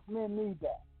 Us men need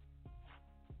that.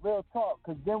 Real talk,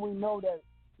 because then we know that,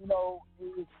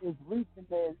 it's reaching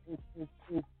there. It's you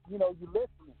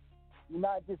listening. You're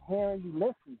not just hearing, you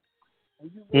listening.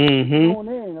 And you really tune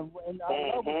in. And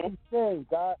I love what he said,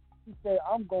 God. He said,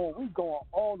 we going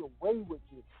all the way with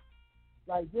this.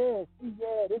 Like, this is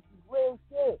real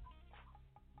shit.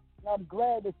 And I'm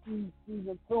glad that she's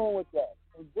in tune with that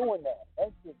and doing that.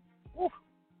 That's just, woof.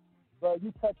 Bro,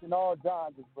 you touching all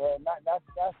genres, bro.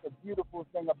 That's the beautiful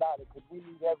thing about it, because we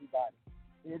need everybody.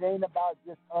 It ain't about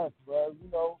just us, bro.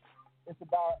 It's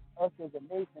about us as a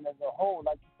nation, as a whole.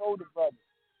 Like you told the brother.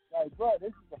 Like, bro, this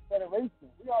is a federation.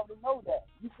 We already know that.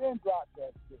 You can drop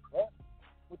that shit, bro,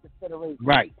 with the federation.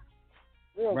 Right.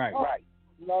 Real right, talk. right.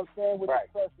 You know what I'm saying? With the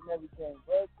trust and everything,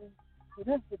 bro. See,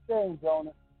 this is the thing,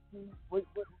 Jonah. See,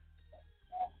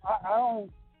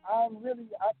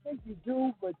 I think you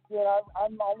do, but I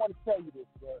want to tell you this,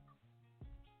 bro.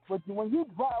 But when you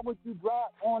drop what you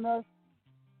drop on us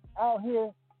out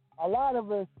here, a lot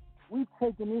of us, we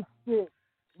taking this shit,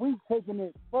 we taking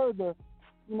it further,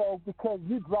 because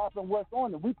you dropping what's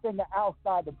on it. We thinking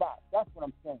outside the box. That's what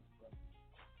I'm saying, bro.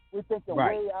 We thinking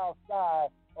way outside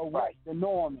of what the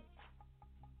norm is.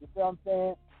 You see what I'm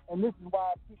saying? And this is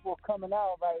why people are coming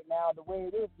out right now the way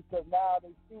it is, because now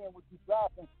they seeing what you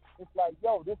dropping. It's like,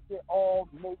 yo, this shit all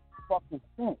makes fucking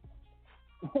sense.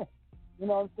 You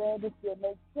know what I'm saying? This shit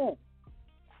makes sense.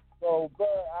 So, bro,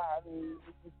 I mean,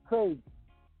 it's crazy.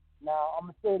 Now, I'm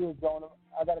going to say this, Jonah.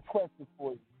 I got a question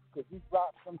for you, because you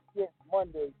dropped some shit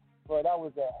Monday, but that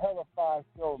was a hella fire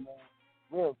show, man.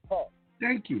 Real talk.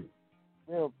 Thank you.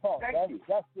 Real talk.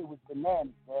 That shit was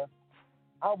bananas, bro.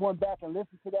 I went back and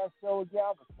listened to that show again.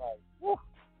 I was like, whew,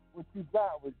 what you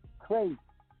got was crazy.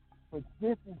 But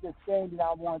this is the thing that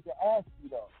I wanted to ask you,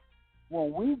 though.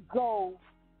 When we go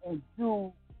and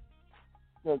do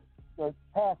the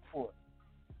passport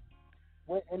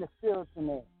in the spiritual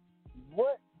name,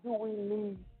 what do we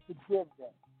need to give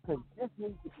them? Because this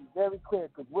needs to be very clear,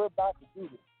 because we're about to do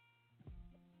this.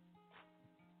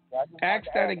 Ask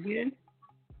that again.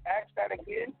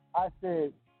 I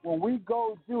said, when we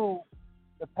go do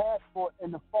the passport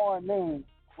in the foreign name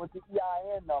with the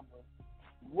EIN number,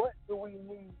 what do we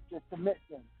need to submit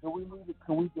them? Do we need to?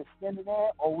 Can we just send it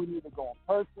in, or we need to go in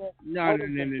person? No.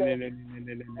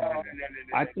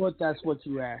 I thought that's what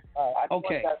you asked.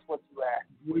 Okay.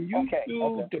 When you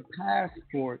do the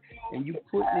passport and you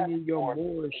put it in your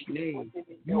Moorish name,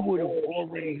 you would have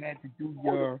already had to do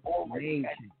your name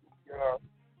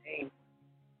change.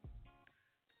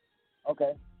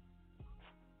 Okay.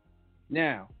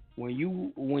 Now, when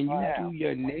you do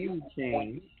your name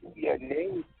change,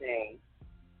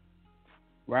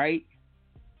 right?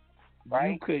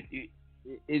 You could.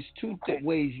 It's two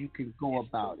ways you can go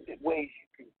about it.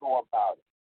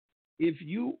 If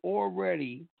you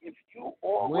already went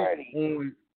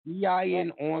on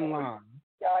EIN online,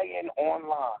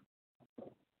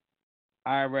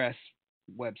 IRS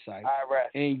website,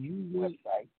 and you went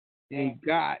and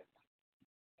got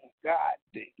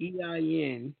the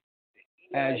EIN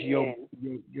as your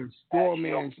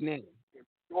storeman's name.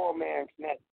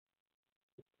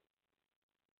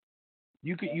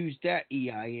 You could use that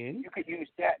EIN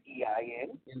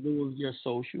in lieu of your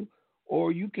social,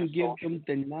 or you can give them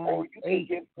the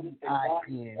 98 EIN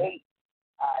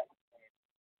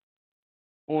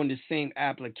on the same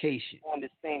application.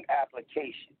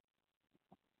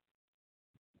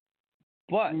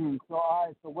 But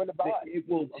so what about it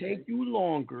will take you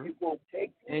longer, and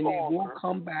they will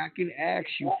come back and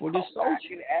ask you for the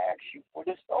social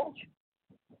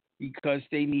because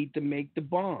they need to make the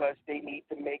bond.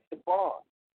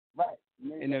 Right.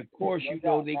 And of course, you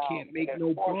know they can't make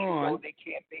no bond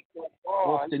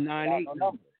off the 9/8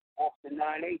 number.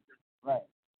 Right.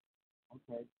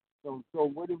 Okay. So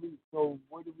what do we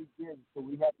give? So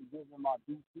we have to give them our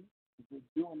BC. We're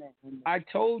doing that. I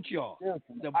told y'all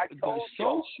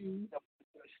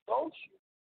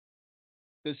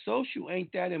the social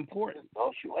ain't that important.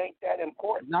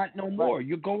 Not no more. Right.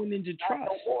 You're going into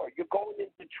trust.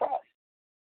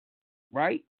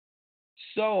 Right.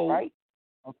 So okay.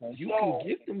 you can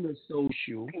give them the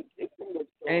social,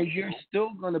 and you're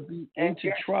still going to be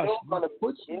into trust. What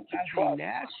puts you as a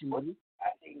national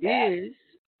is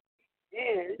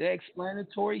the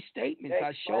explanatory statements.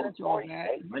 I showed y'all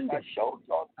that Monday.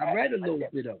 I read a little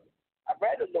bit of it.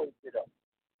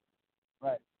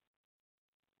 Right.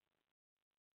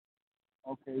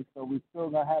 Okay, so we still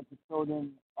gonna have to show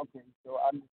them. Okay, so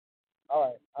all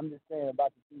right. I'm just saying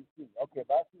about the CC. Okay,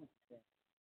 but I see what you're saying.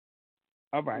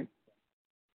 All right.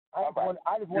 I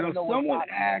just want to know. Someone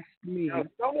asked me.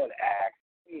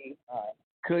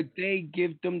 Could they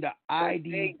give them the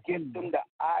ID?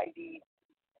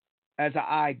 As an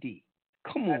ID.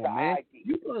 Come on, man.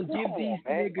 You gonna give these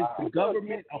niggas, the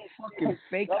government, a fucking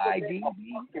fake ID?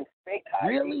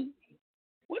 Really?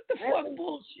 What the fuck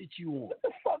bullshit you want?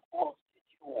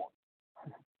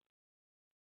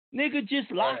 Nigga,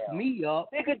 just lock me up.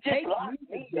 Take me to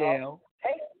jail.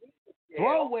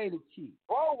 Throw away the key.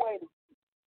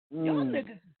 Y'all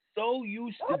niggas is so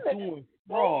used to doing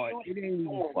fraud, it ain't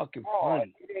even fucking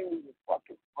funny. You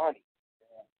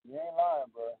ain't lying,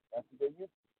 bro. That's what they used to.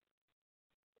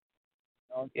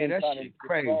 Yeah, that shit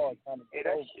crazy. Yeah,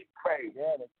 that shit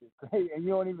crazy. And you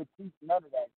don't even teach none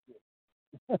of that shit.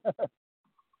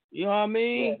 You know what I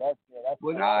mean? Yeah, that's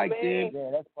what I did. Yeah,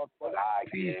 that's fucked up.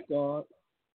 Peace, God.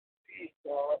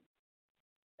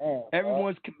 Damn,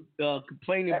 everyone's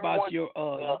complaining about your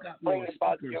you got me on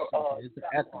speaker or something. It's an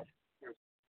echo.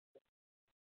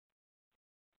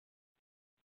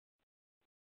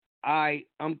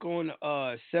 I'm going to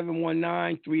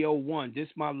 719-301. This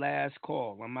is my last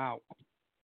call. I'm out.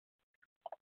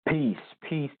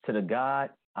 Peace to the God.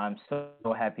 I'm so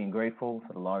happy and grateful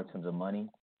for the large sums of money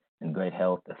and great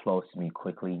health that flows to me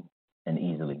quickly and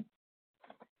easily.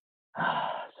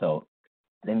 So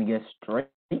let me get straight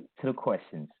to the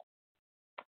questions.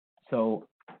 So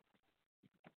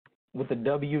with the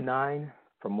W-9,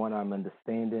 from what I'm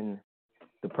understanding,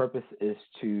 the purpose is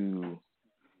to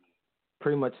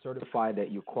pretty much certify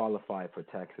that you qualify for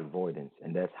tax avoidance,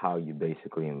 and that's how you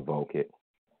basically invoke it.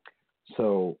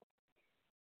 So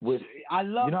I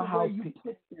love you know the how way you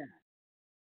put that.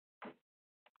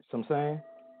 So I'm saying?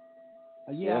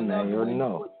 Yeah, I man, love you the already way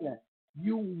know. you put that.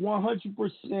 You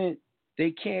 100%,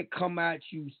 they can't come at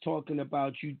you talking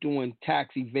about you doing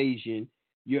tax evasion.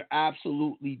 You're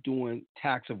absolutely doing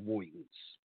tax avoidance.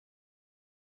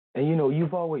 And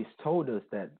you've always told us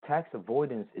that tax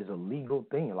avoidance is a legal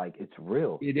thing, like it's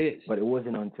real. It is. But it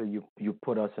wasn't until you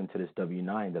put us into this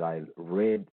W-9 that I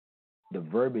read the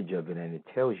verbiage of it, and it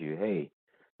tells you, hey,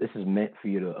 this is meant for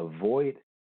you to avoid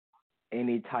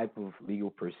any type of legal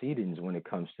proceedings when it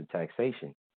comes to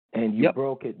taxation. And you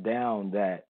broke it down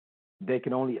that they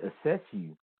can only assess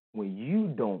you when you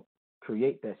don't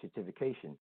create that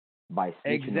certification. by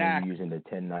snitching on you using the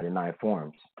 1099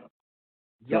 forms.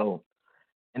 So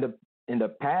in the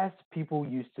past, people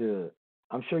used to,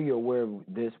 I'm sure you're aware of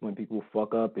this when people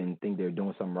fuck up and think they're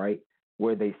doing something right,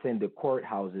 where they send the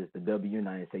courthouses the W-9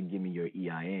 and say, give me your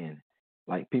EIN.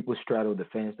 Like, people straddle the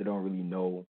fence. They don't really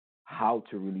know how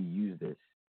to really use this.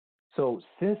 So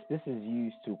since this is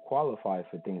used to qualify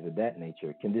for things of that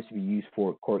nature, can this be used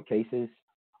for court cases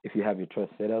if you have your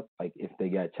trust set up? Like, if they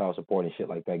got child support and shit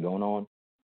like that going on?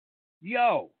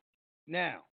 Yo,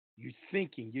 now, you're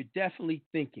thinking. You're definitely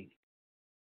thinking.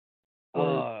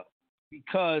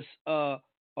 Because a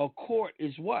court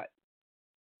is what?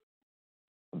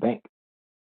 A bank.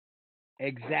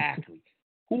 Exactly.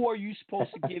 Who are you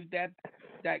supposed to give that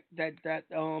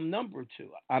number to?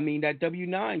 I mean, that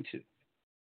W-9 to?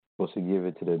 Supposed to give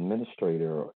it to the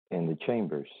administrator in the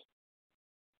chambers.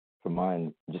 For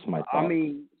mine, just my thought. I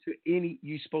mean,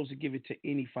 you're supposed to give it to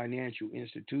any financial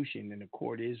institution, and the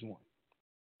court is one.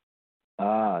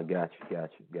 Ah, got you.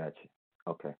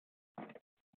 Okay.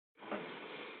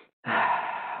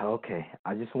 Okay.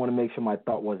 I just want to make sure my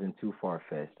thought wasn't too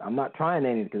far-fetched. I'm not trying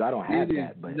any because I don't have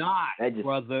that. But not,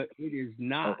 brother. It is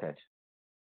not. Okay.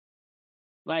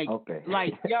 Like,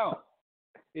 yo,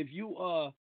 if you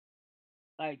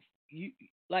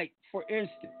for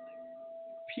instance,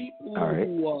 people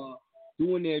who are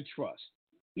doing their trust,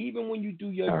 even when you do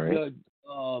your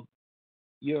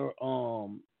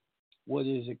what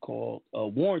is it called,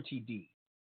 warranty deed,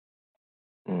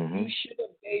 you should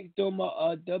have gave them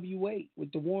a W-8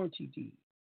 with the warranty deed.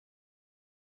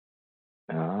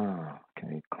 Ah,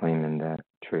 okay, claiming that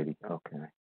treaty. Okay,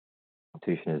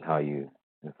 constitution is how you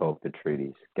invoke the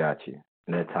treaties. Got you,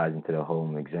 and that ties into the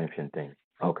home exemption thing.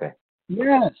 Okay.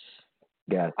 Yes.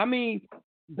 Got. I mean,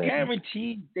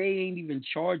 guaranteed they ain't even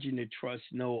charging the trust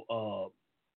no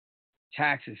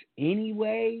taxes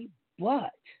anyway,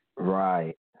 but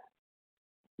right.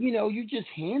 You know, you just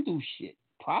handle shit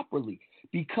properly,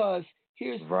 because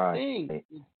here's the thing: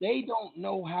 if they don't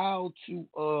know how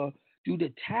to do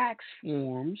the tax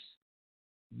forms,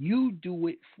 you do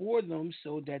it for them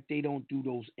so that they don't do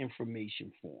those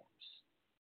information forms.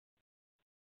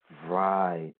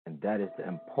 Right, and that is the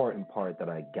important part that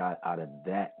I got out of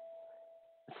that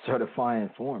certifying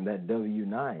form, that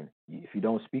W-9. If you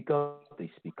don't speak up, they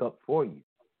speak up for you.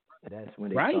 And that's when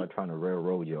they start trying to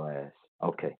railroad your ass.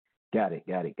 Okay, got it.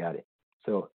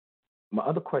 So my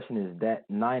other question is that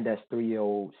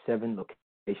 9-307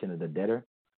 location of the debtor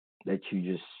that you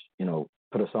just,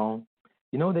 put us on.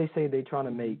 They say they're trying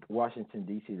to make Washington,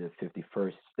 D.C. the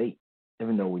 51st state,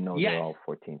 even though we know they're all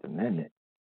 14th Amendment.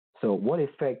 So what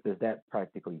effect does that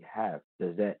practically have?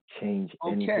 Does that change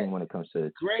anything when it comes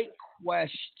to... Great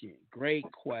question.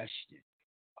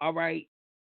 All right.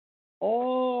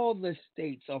 All the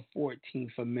states are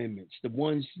 14th Amendments. The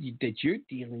ones that you're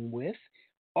dealing with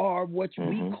are what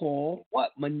we call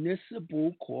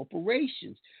municipal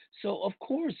corporations. So, of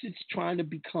course, it's trying to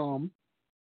become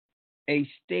a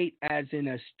state as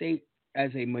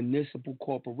a municipal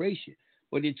corporation.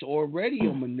 But it's already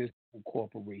a municipal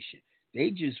corporation. They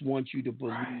just want you to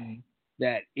believe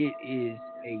that it is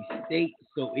a state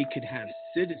so it could have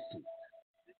citizens,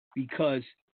 because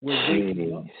we're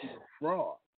waking up to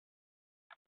fraud.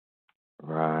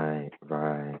 Right.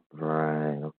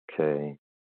 Okay.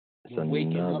 It's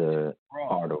another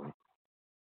art of...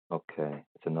 Okay.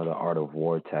 It's another art of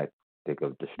war tactic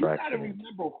of distraction. You got to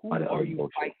remember, who are you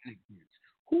fighting against?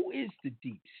 Who is the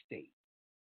deep state?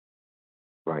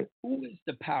 Right. Who is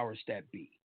the powers that be?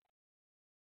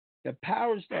 The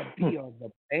powers that be are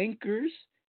the bankers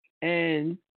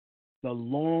and the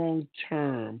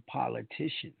long-term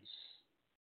politicians.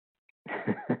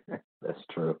 That's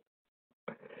true.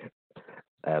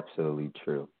 Absolutely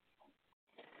true.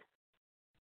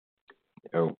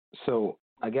 So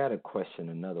I got a question,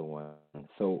 another one.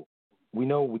 So we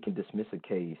know we can dismiss a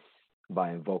case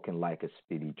by invoking like a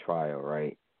speedy trial,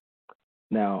 right?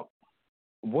 Now,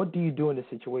 what do you do in a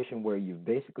situation where you've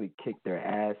basically kicked their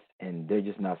ass and they're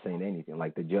just not saying anything?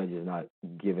 Like, the judge is not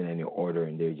giving any order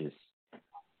and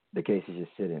the case is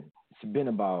just sitting. It's been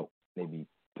about maybe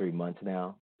 3 months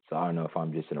now, so I don't know if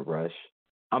I'm just in a rush.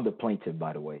 I'm the plaintiff,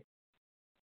 by the way.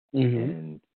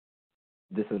 And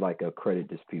this is like a credit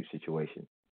dispute situation.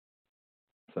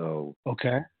 So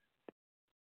okay,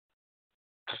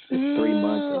 it's 3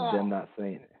 months of them not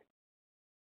saying it.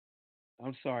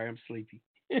 I'm sorry, I'm sleepy.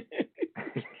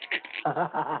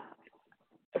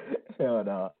 Hell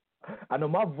no. I know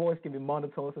my voice can be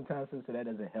monotone sometimes, so that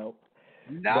doesn't help.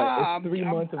 Nah, but it's 3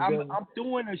 months of them. I'm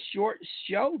doing a short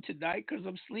show tonight because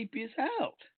I'm sleepy as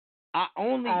hell. I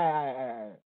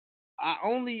I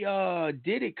only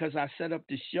did it because I set up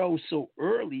the show so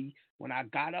early when I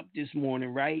got up this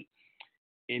morning, right?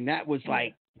 And that was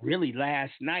like really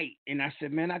last night. And I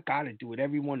said, man, I gotta do it.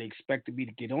 Everyone expected me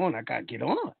to get on. I gotta get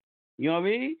on. You know what I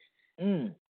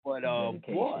mean? But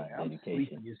boy, I'm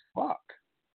sleepy as fuck.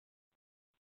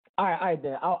 All right,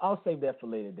 then I'll save that for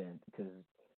later then, because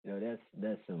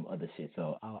that's some other shit.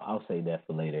 So I'll save that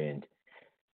for later. And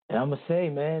I'm gonna say,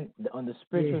 man, on the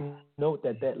spiritual note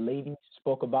that lady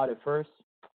spoke about it first,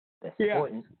 that's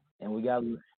important. And we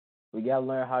gotta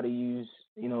learn how to use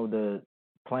the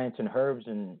plants and herbs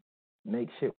and make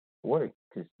shit work,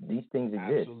 because these things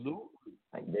exist. Absolutely.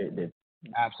 Like they're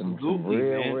absolutely, some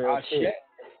real shit.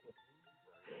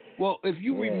 Well, if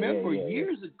you remember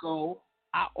years ago,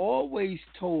 I always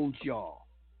told y'all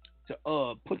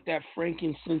to put that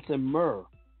frankincense and myrrh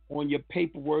on your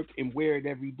paperwork and wear it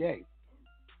every day.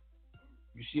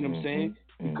 You see what I'm saying?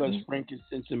 Because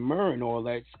frankincense and myrrh and all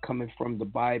that's coming from the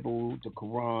Bible, the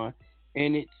Quran,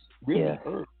 and it's really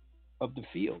earth of the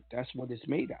field. That's what it's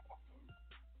made out of.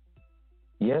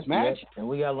 Yes, and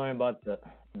we gotta learn about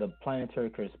the planetary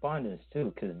correspondence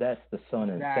too, because that's the Sun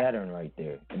and Saturn right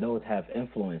there, and those have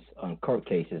influence on court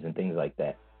cases and things like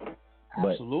that.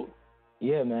 Absolutely. But,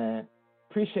 yeah, man.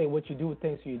 Appreciate what you do.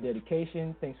 Thanks for your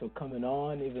dedication. Thanks for coming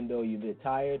on, even though you're a bit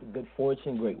tired. Good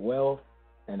fortune, great wealth,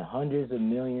 and hundreds of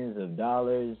millions of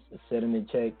dollars, a settlement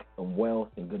check of wealth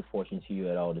and good fortune to you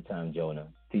at all the time, Jonah.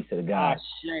 Peace to the God.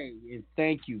 And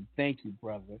thank you,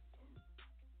 brother.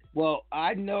 Well,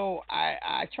 I know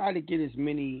I try to get as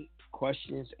many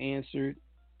questions answered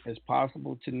as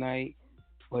possible tonight,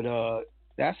 but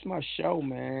that's my show,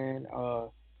 man.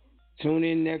 Tune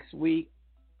in next week.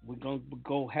 We're gonna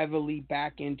go heavily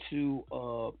back into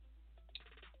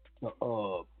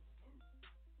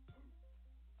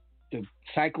the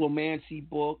cyclomancy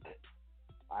book.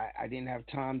 I didn't have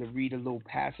time to read a little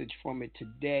passage from it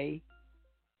today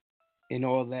and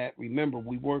all that. Remember,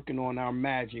 we're working on our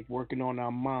magic, working on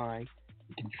our mind,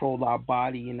 control our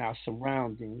body and our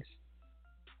surroundings.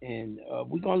 And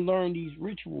we're going to learn these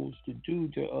rituals to do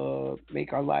to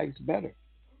make our lives better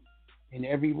in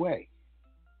every way.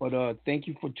 But thank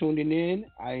you for tuning in.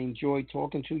 I enjoyed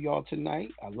talking to y'all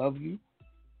tonight. I love you.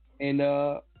 And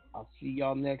I'll see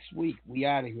y'all next week. We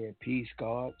out of here. Peace,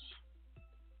 gods.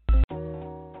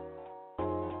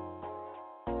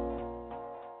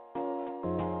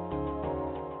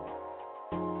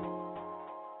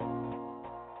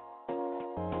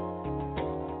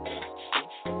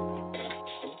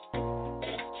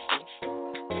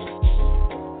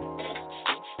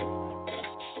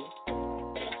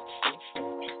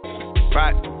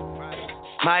 Right,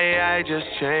 my AI just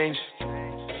changed.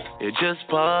 It just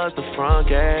buzzed the front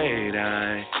gate.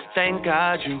 I thank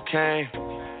God you came.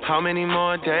 How many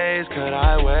more days could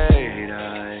I wait?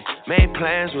 I made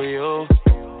plans with you,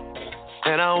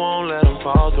 and I won't let them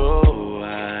fall through.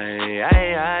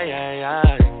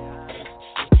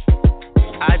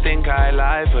 I think I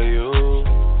lie for you.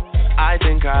 I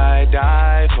think I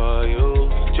die for you.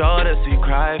 Jodeci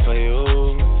cry for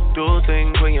you. Do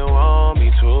things when you want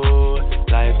me to,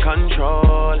 like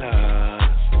controller,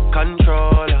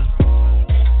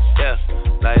 yeah,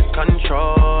 like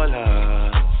controller,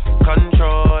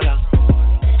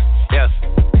 yeah.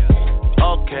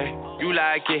 Okay, you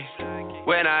like it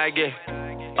when I get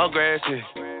aggressive.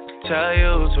 Tell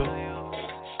you to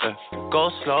go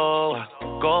slower,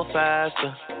 go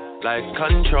faster, like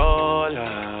controller,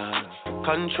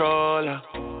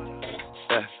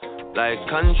 yeah. Like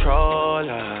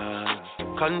controller,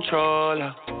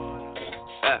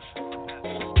 yeah.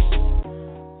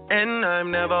 And I'm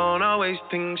never on a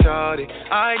wasting shawty.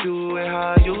 I do it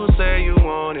how you say you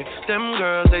want it. Them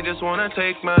girls, they just wanna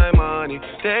take my money.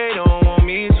 They don't want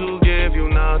me to give you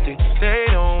nothing. They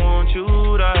don't want you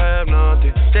to have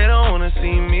nothing. They don't wanna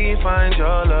see me find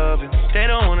your loving. They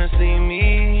don't wanna see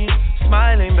me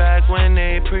smiling back when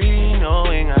they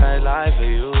knowing I lie for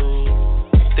you.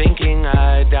 Thinking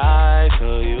I die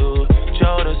for you.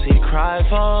 Jodeci cry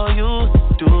for you.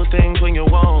 Do things when you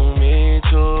want me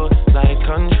to. Like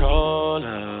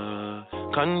controller,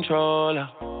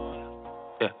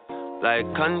 yeah. Like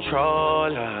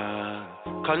controller,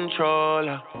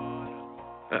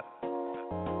 yeah.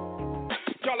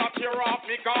 Y'all up tear off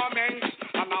me garments,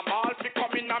 and I'm all fi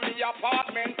come in me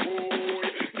apartment. Ooh,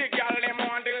 the girl them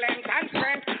want the length and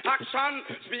strength. Action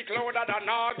speak louder than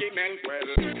argument. Well,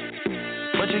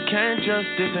 but you can't just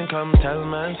diss and come tell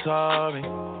man sorry.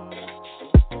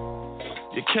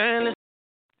 You can't listen.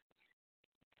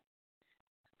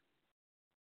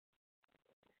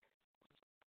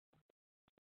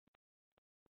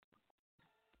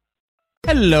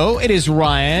 Hello, it is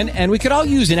Ryan, and we could all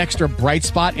use an extra bright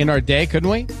spot in our day, couldn't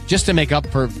we? Just to make up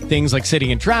for things like sitting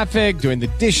in traffic, doing the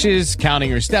dishes, counting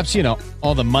your steps, you know,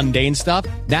 all the mundane stuff.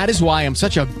 That is why I'm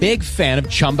such a big fan of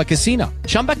Chumba Casino.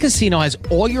 Chumba Casino has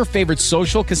all your favorite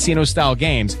social casino-style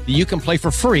games that you can play for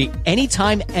free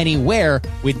anytime, anywhere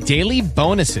with daily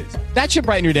bonuses. That should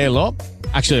brighten your day a little.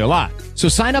 Actually, a lot. So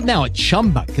sign up now at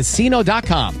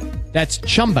ChumbaCasino.com. That's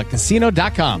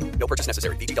ChumbaCasino.com. No purchase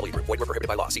necessary. VGW Group. Void where prohibited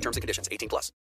by law. See terms and conditions. 18+.